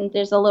intersection.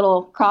 There's a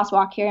little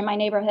crosswalk here in my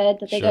neighborhood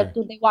that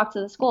they walk to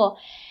the school,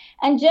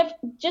 and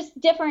just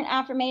different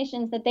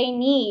affirmations that they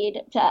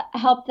need to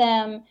help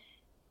them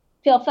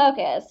feel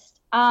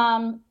focused.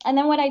 And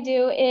then what I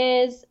do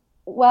is,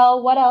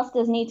 well, what else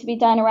does need to be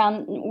done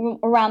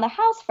around the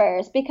house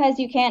first? Because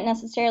you can't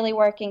necessarily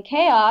work in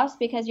chaos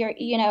because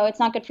it's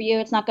not good for you.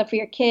 It's not good for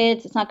your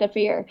kids. It's not good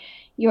for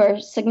your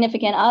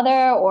significant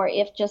other, or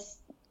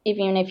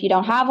even if you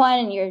don't have one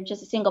and you're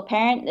just a single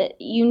parent,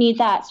 you need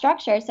that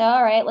structure. So,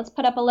 all right, let's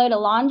put up a load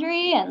of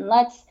laundry and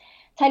let's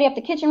tidy up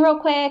the kitchen real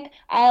quick.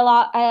 I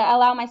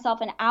allow myself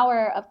an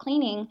hour of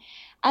cleaning,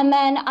 and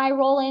then I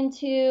roll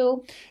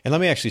into. And let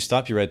me actually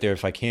stop you right there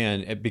if I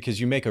can, because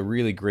you make a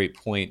really great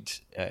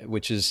point,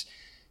 which is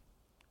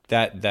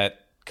that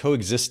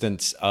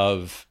coexistence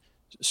of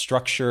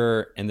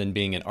structure and then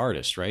being an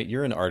artist, right?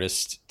 You're an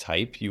artist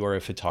type, you are a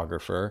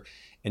photographer,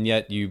 and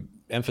yet you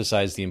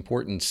emphasize the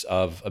importance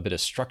of a bit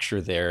of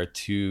structure there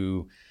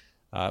to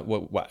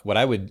what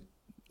I would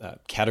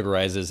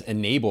categorize as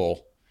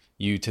enable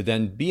you to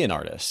then be an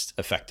artist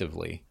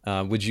effectively.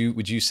 Would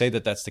you say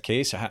that that's the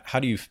case? How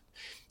do you?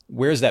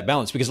 Where's that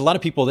balance? Because a lot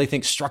of people, they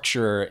think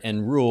structure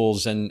and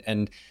rules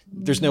and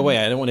there's no way,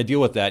 I don't want to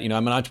deal with that. I'm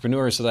an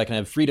entrepreneur so that I can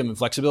have freedom and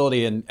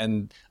flexibility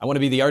and I want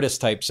to be the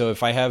artist type. So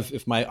if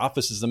my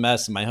office is a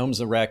mess and my home's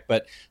a wreck,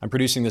 but I'm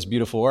producing this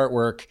beautiful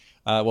artwork,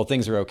 well,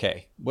 things are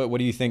okay. What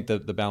do you think the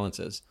balance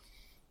is?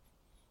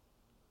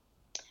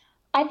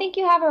 I think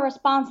you have a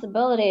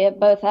responsibility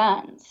at both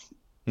ends.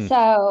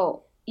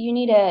 So you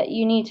need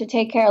to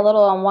take care a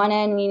little on one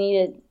end, you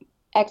need to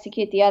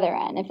execute the other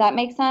end, if that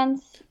makes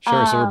sense.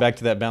 Sure. So we're back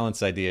to that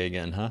balance idea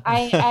again, huh?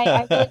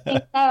 I really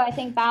think so. I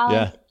think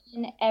balance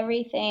in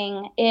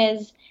everything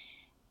is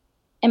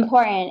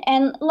important.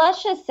 And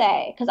let's just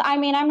say, because I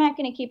mean, I'm not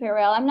going to keep it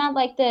real. I'm not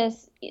like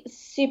this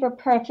super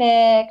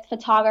perfect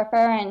photographer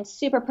and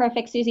super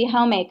perfect Susie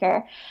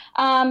homemaker.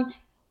 Um,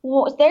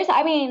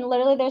 I mean,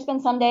 literally, there's been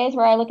some days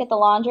where I look at the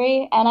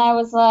laundry and I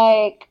was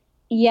like,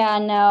 yeah,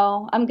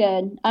 no, I'm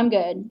good. I'm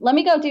good. Let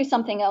me go do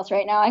something else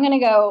right now. I'm gonna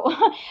go.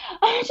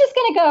 I'm just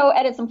gonna go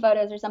edit some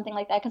photos or something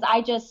like that because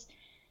I just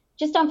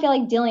don't feel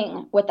like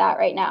dealing with that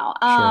right now.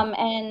 Sure.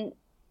 And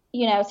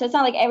so it's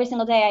not like every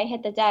single day I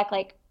hit the deck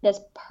like this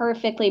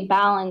perfectly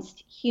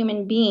balanced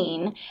human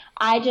being.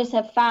 I just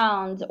have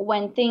found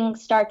when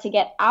things start to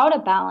get out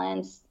of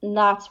balance,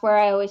 that's where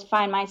I always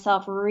find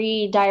myself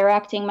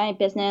redirecting my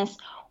business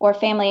or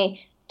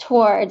family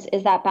towards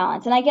is that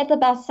balance. And I get the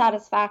best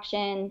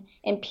satisfaction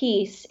and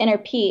peace, inner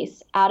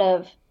peace out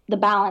of the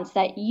balance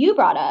that you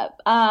brought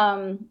up,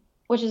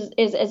 which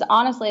is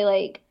honestly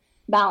like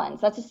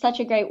balance. That's such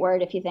a great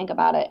word if you think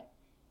about it.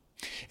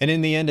 And in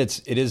the end,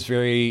 it is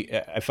very.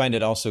 I find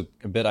it also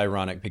a bit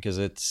ironic because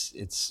it's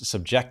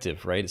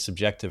subjective, right? It's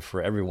subjective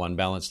for everyone.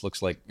 Balance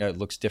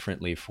looks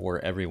differently for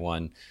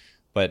everyone.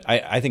 But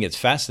I think it's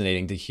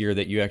fascinating to hear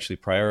that you actually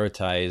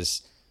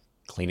prioritize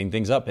cleaning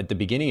things up at the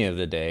beginning of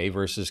the day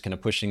versus kind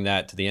of pushing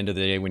that to the end of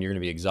the day when you're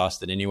going to be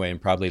exhausted anyway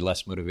and probably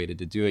less motivated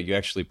to do it. You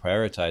actually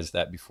prioritize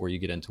that before you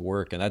get into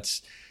work, and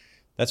that's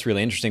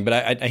really interesting. But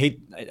I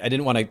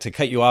didn't want to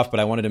cut you off, but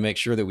I wanted to make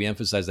sure that we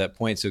emphasize that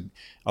point. So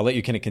I'll let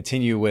you kind of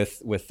continue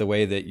with the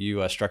way that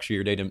you structure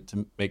your day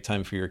to make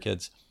time for your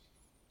kids.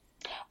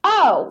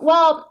 Oh,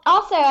 well,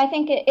 also, I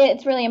think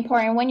it's really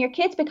important when your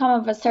kids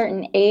become of a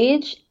certain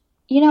age,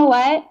 you know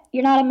what?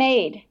 You're not a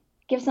maid.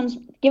 Give them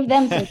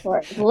some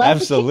chores. Let the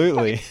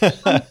Absolutely.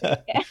 kids.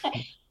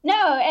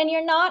 No, and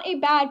you're not a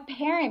bad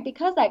parent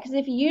because of that. Because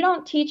if you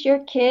don't teach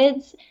your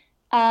kids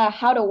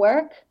how to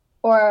work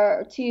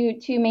or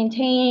to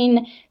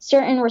maintain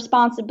certain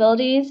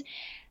responsibilities,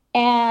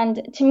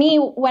 and to me,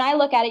 when I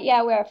look at it,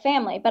 yeah, we're a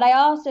family, but I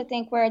also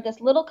think we're this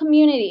little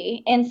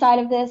community inside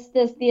of this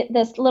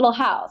little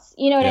house.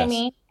 You know what I Yes.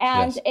 mean?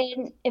 And,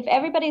 Yes. if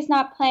everybody's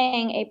not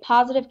playing a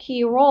positive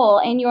key role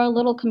in your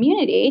little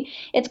community,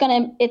 it's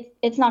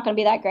not gonna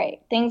be that great.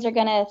 Things are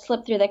gonna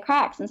slip through the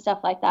cracks and stuff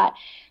like that.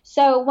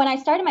 So when I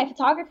started my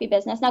photography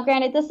business, now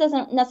granted, this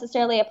doesn't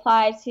necessarily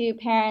apply to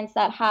parents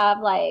that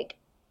have like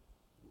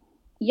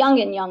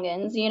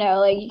youngins,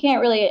 like you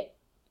can't really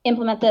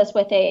implement this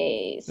with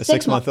a A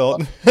 6 month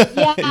 6-month-old. old.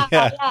 Yeah,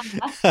 Yeah.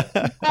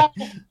 yeah. But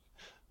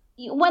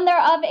when they're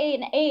of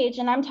an age,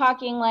 and I'm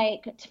talking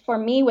like for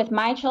me with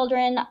my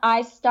children,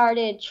 I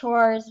started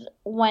chores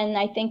when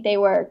I think they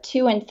were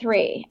 2 and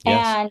 3.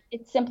 Yes. And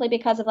it's simply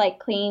because of like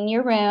clean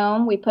your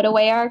room. We put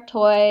away our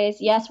toys.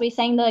 Yes, we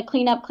sang the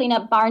clean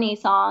up Barney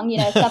song,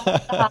 stuff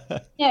like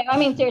that. I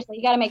mean, seriously,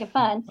 you got to make it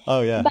fun. Oh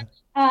yeah. But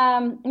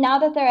now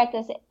that they're at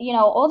this,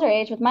 older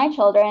age with my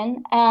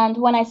children, and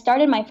when I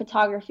started my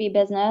photography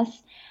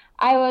business,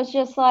 I was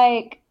just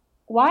like,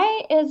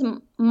 why is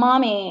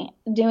mommy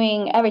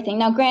doing everything?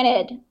 Now,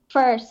 granted,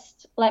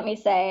 first, let me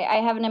say, I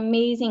have an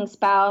amazing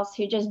spouse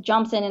who just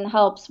jumps in and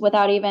helps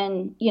without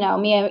even,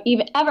 me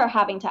even ever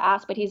having to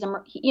ask, but he's a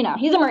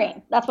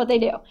Marine. That's what they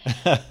do.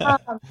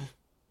 Um,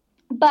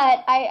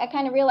 but I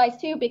kind of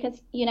realized too,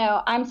 because,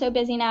 I'm so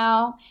busy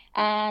now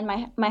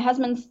and my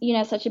husband's,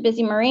 such a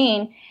busy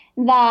Marine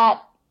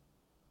that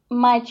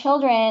my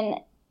children,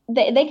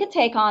 they could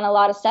take on a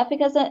lot of stuff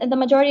because the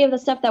majority of the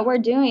stuff that we're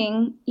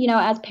doing,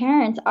 as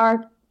parents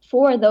are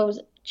for those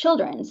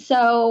children.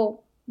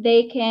 So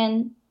they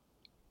can,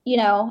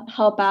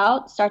 help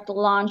out, start the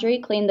laundry,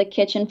 clean the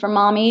kitchen for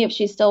mommy if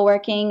she's still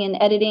working and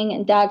editing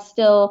and dad's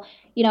still,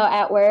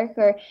 at work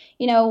or,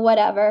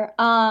 whatever.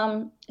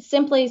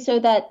 Simply so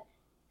that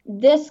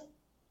this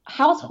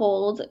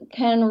household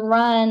can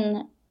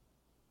run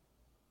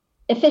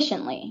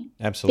efficiently.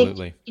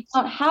 Absolutely. If you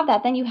don't have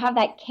that, then you have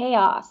that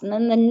chaos, and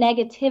then the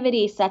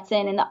negativity sets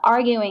in, and the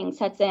arguing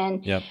sets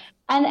in, Yep.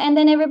 and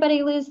then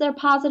everybody loses their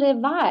positive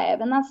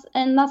vibe,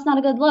 and that's not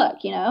a good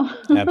look,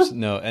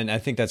 No, and I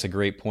think that's a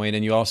great point.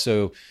 And you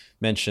also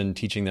mentioned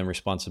teaching them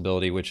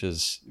responsibility, which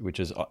is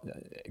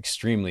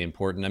extremely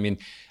important. I mean,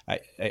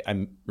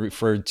 I'm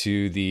referred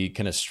to the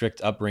kind of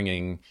strict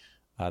upbringing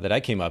that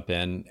I came up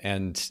in,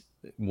 and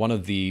one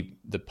of the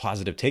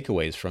positive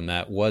takeaways from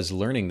that was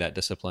learning that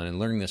discipline and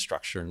learning the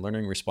structure and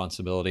learning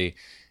responsibility.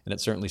 And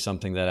it's certainly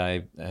something that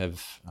I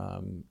have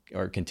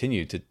or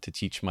continue to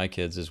teach my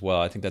kids as well.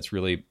 I think that's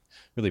really,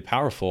 really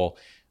powerful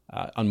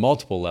on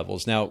multiple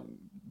levels. Now,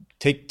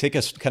 take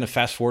us kind of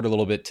fast forward a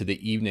little bit to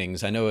the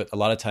evenings. I know a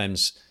lot of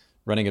times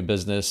running a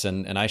business,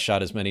 and I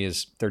shot as many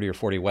as 30 or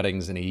 40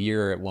 weddings in a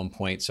year at one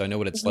point. So I know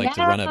what it's like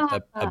to run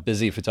a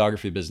busy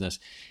photography business.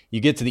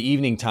 You get to the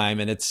evening time,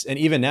 and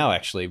even now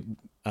actually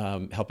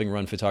helping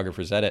run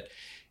Photographers Edit,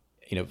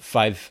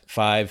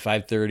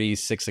 5:30,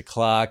 6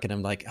 o'clock. And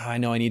I'm like, I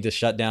know I need to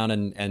shut down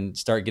and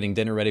start getting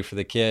dinner ready for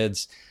the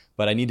kids,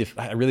 but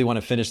I really want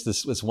to finish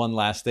this one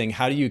last thing.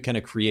 How do you kind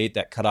of create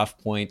that cutoff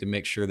point and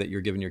make sure that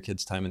you're giving your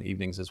kids time in the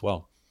evenings as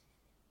well?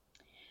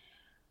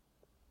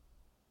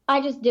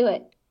 I just do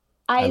it.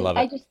 I love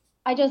it.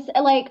 I just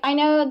like, I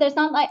know there's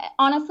not like,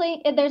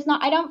 honestly, there's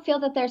not, I don't feel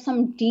that there's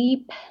some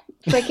deep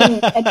freaking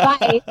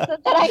advice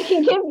that I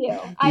can give you.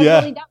 I Yeah.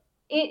 really don't.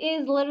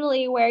 It is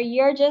literally where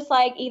you're just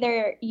like,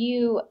 either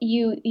you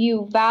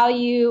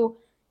value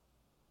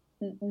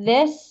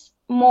this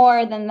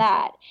more than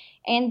that.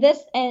 And this,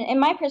 and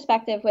my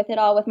perspective with it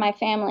all, with my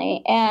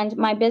family and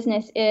my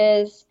business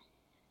is,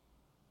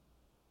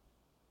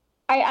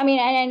 I mean,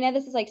 I know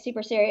this is like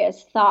super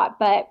serious thought,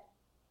 but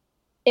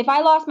if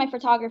I lost my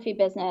photography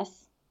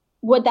business,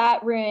 would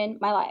that ruin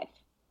my life?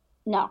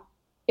 No,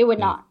 it would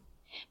Hmm. not.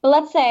 But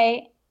let's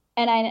say,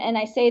 and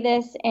I say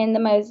this in the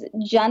most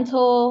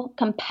gentle,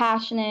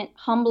 compassionate,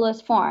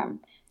 humblest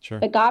form, Sure.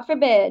 but God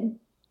forbid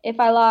if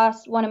I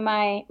lost one of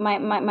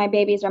my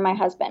babies or my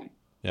husband,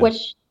 Yeah.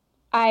 which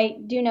I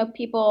do know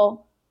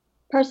people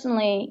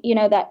personally,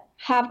 that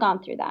have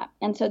gone through that.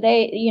 And so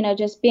they,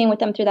 just being with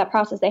them through that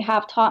process, they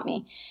have taught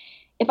me.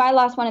 If I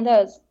lost one of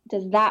those,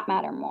 does that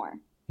matter more?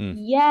 Hmm.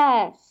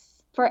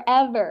 Yes,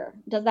 forever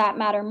does that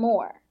matter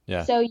more.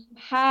 Yeah. So you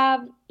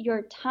have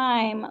your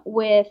time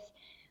with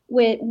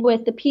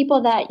the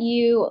people that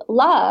you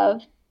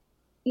love,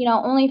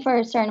 only for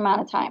a certain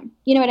amount of time.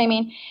 You know what I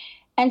mean?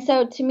 And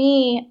so to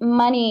me,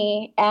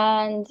 money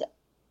and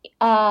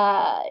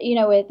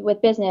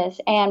with business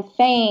and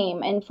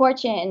fame and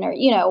fortune,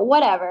 or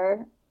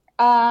whatever,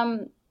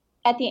 um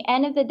at the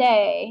end of the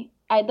day,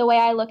 the way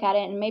I look at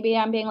it, and maybe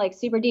I'm being like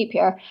super deep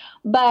here,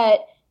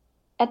 but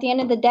at the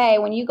end of the day,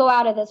 when you go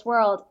out of this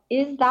world,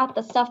 is that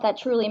the stuff that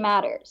truly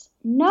matters?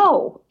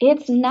 No,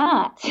 it's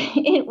not.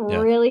 It Yeah.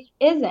 really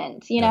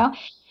isn't. Yeah.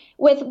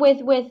 With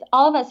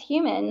all of us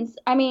humans,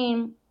 I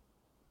mean,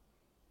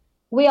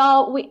 we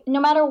no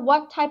matter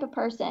what type of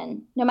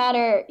person, no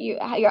matter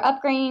your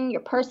upbringing,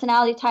 your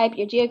personality type,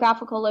 your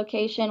geographical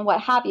location, what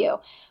have you,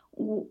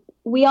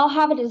 we all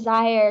have a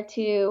desire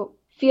to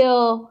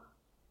feel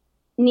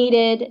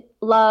needed,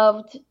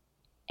 loved,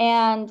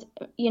 and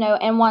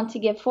and want to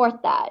give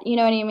forth that. You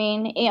know what I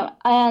mean?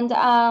 And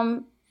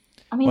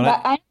I mean, When I,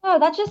 that, I don't know,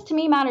 that just to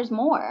me matters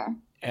more.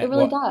 It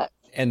really well, does.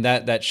 and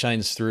that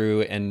shines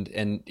through,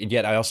 and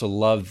yet I also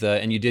love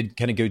and you did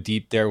kind of go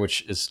deep there,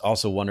 which is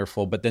also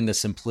wonderful, but then the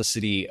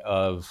simplicity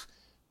of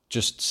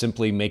just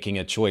simply making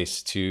a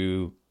choice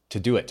to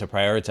do it, to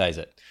prioritize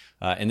it.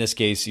 In this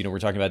case, we're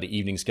talking about the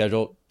evening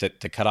schedule, to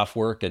cut off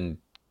work and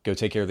go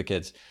take care of the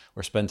kids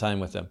or spend time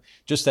with them.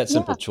 Just that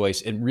simple Yeah.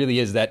 choice. It really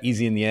is that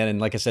easy in the end. And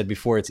like I said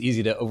before, it's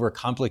easy to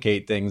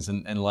overcomplicate things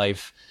in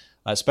life,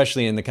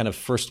 especially in the kind of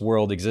first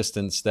world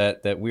existence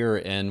that we're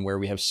in, where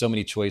we have so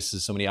many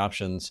choices, so many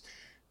options.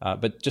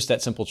 But just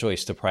that simple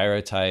choice to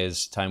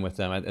prioritize time with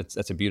them,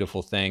 that's a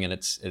beautiful thing, and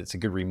it's a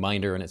good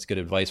reminder, and it's good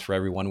advice for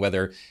everyone,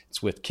 whether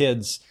it's with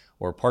kids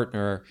or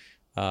partner,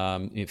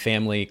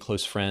 family,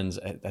 close friends.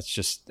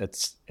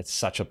 It's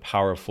such a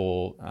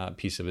powerful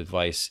piece of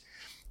advice.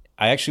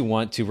 I actually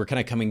want to. We're kind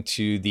of coming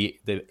to the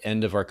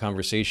end of our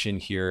conversation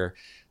here,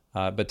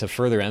 but to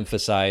further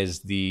emphasize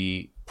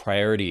the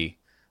priority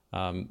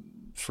um,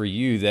 for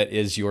you that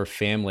is your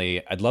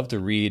family, I'd love to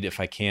read,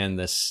 if I can,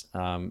 this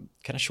kind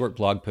of short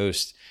blog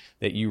post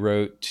that you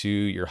wrote to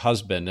your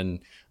husband, and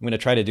I'm going to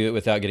try to do it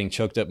without getting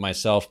choked up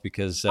myself,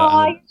 because Oh, you're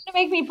gonna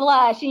make me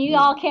blush, and you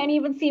all can't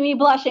even see me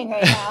blushing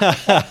right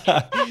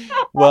now.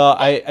 well,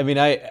 I mean,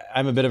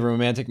 I'm a bit of a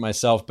romantic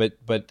myself, but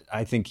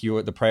I think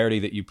the priority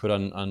that you put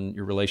on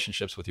your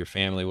relationships with your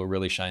family will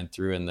really shine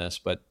through in this.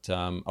 But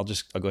I'll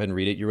go ahead and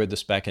read it. You wrote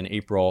this back in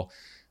April,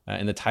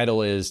 and the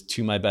title is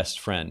 "To My Best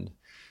Friend."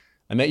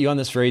 I met you on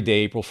this very day,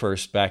 April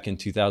 1st, back in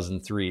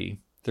 2003.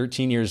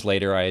 13 years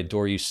later, I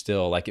adore you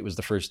still, like it was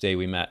the first day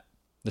we met.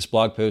 This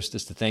blog post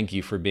is to thank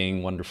you for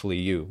being wonderfully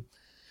you.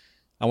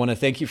 I want to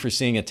thank you for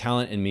seeing a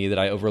talent in me that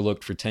I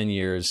overlooked for 10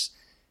 years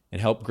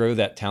and help grow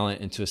that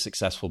talent into a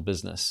successful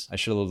business. I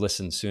should have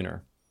listened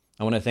sooner.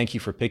 I want to thank you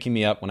for picking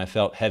me up when I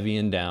felt heavy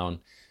and down,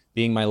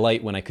 being my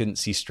light when I couldn't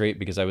see straight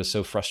because I was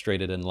so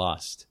frustrated and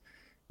lost.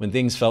 When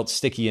things felt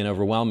sticky and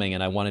overwhelming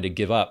and I wanted to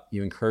give up,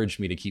 you encouraged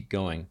me to keep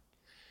going.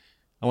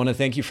 I want to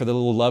thank you for the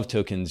little love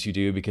tokens you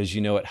do, because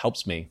you know it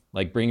helps me,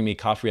 like bringing me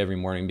coffee every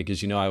morning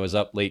because you know I was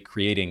up late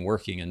creating,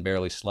 working, and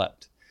barely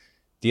slept.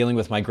 Dealing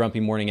with my grumpy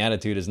morning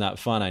attitude is not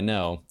fun, I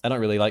know. I don't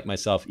really like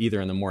myself either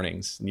in the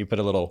mornings. And you put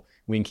a little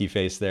winky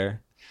face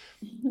there.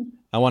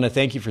 I want to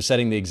thank you for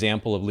setting the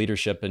example of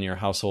leadership in your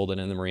household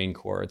and in the Marine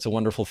Corps. It's a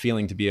wonderful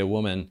feeling to be a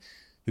woman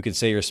who could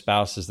say your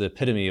spouse is the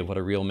epitome of what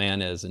a real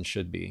man is and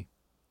should be.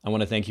 I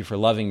want to thank you for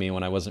loving me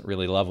when I wasn't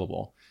really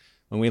lovable.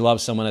 When we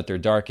love someone at their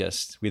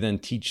darkest, we then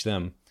teach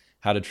them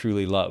how to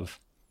truly love.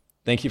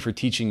 Thank you for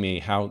teaching me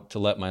how to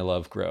let my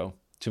love grow.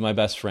 To my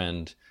best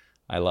friend,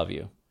 I love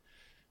you.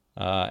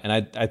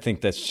 And I think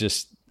that's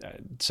just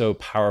so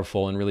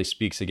powerful and really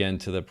speaks again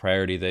to the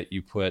priority that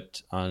you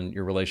put on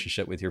your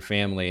relationship with your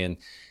family. And,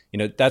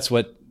 that's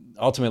what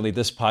ultimately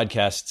this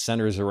podcast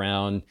centers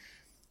around,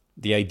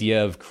 the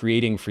idea of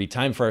creating free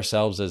time for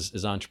ourselves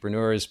as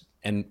entrepreneurs.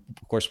 And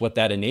of course, what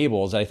that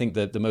enables, I think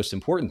that the most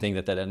important thing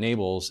that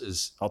enables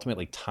is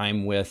ultimately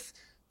time with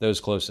those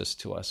closest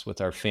to us, with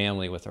our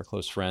family, with our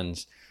close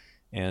friends.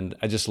 And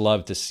I just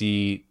love to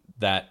see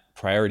that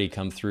priority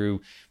come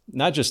through,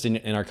 not just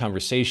in our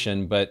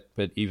conversation, but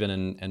even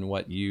in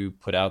what you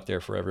put out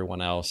there for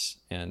everyone else.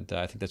 And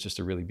I think that's just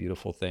a really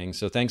beautiful thing.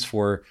 So thanks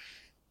for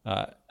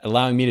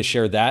allowing me to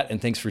share that.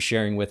 And thanks for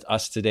sharing with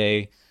us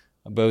today,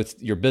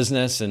 both your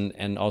business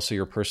and also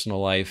your personal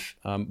life.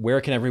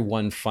 Where can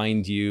everyone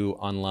find you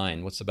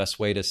online? What's the best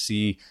way to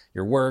see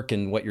your work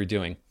and what you're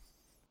doing?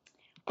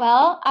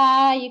 Well,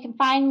 you can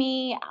find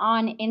me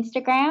on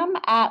Instagram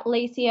at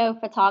Lacio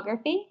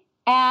Photography.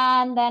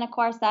 And then, of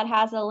course, that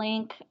has a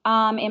link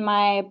in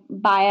my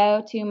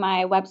bio to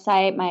my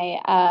website,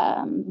 my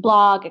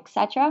blog,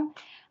 etc.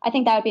 I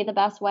think that would be the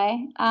best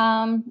way.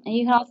 And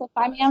you can also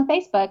find me on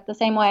Facebook the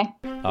same way.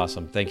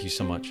 Awesome. Thank you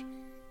so much.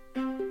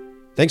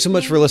 Thanks so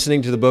much for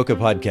listening to the Bokeh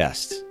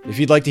Podcast. If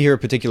you'd like to hear a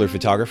particular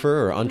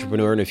photographer or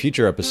entrepreneur in a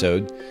future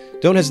episode,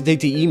 don't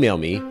hesitate to email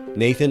me,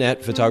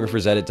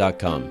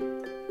 nathan@photographersedit.com.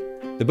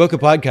 The Bokeh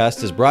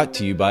Podcast is brought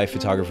to you by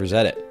Photographers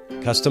Edit,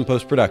 custom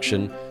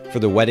post-production for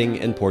the wedding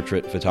and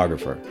portrait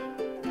photographer.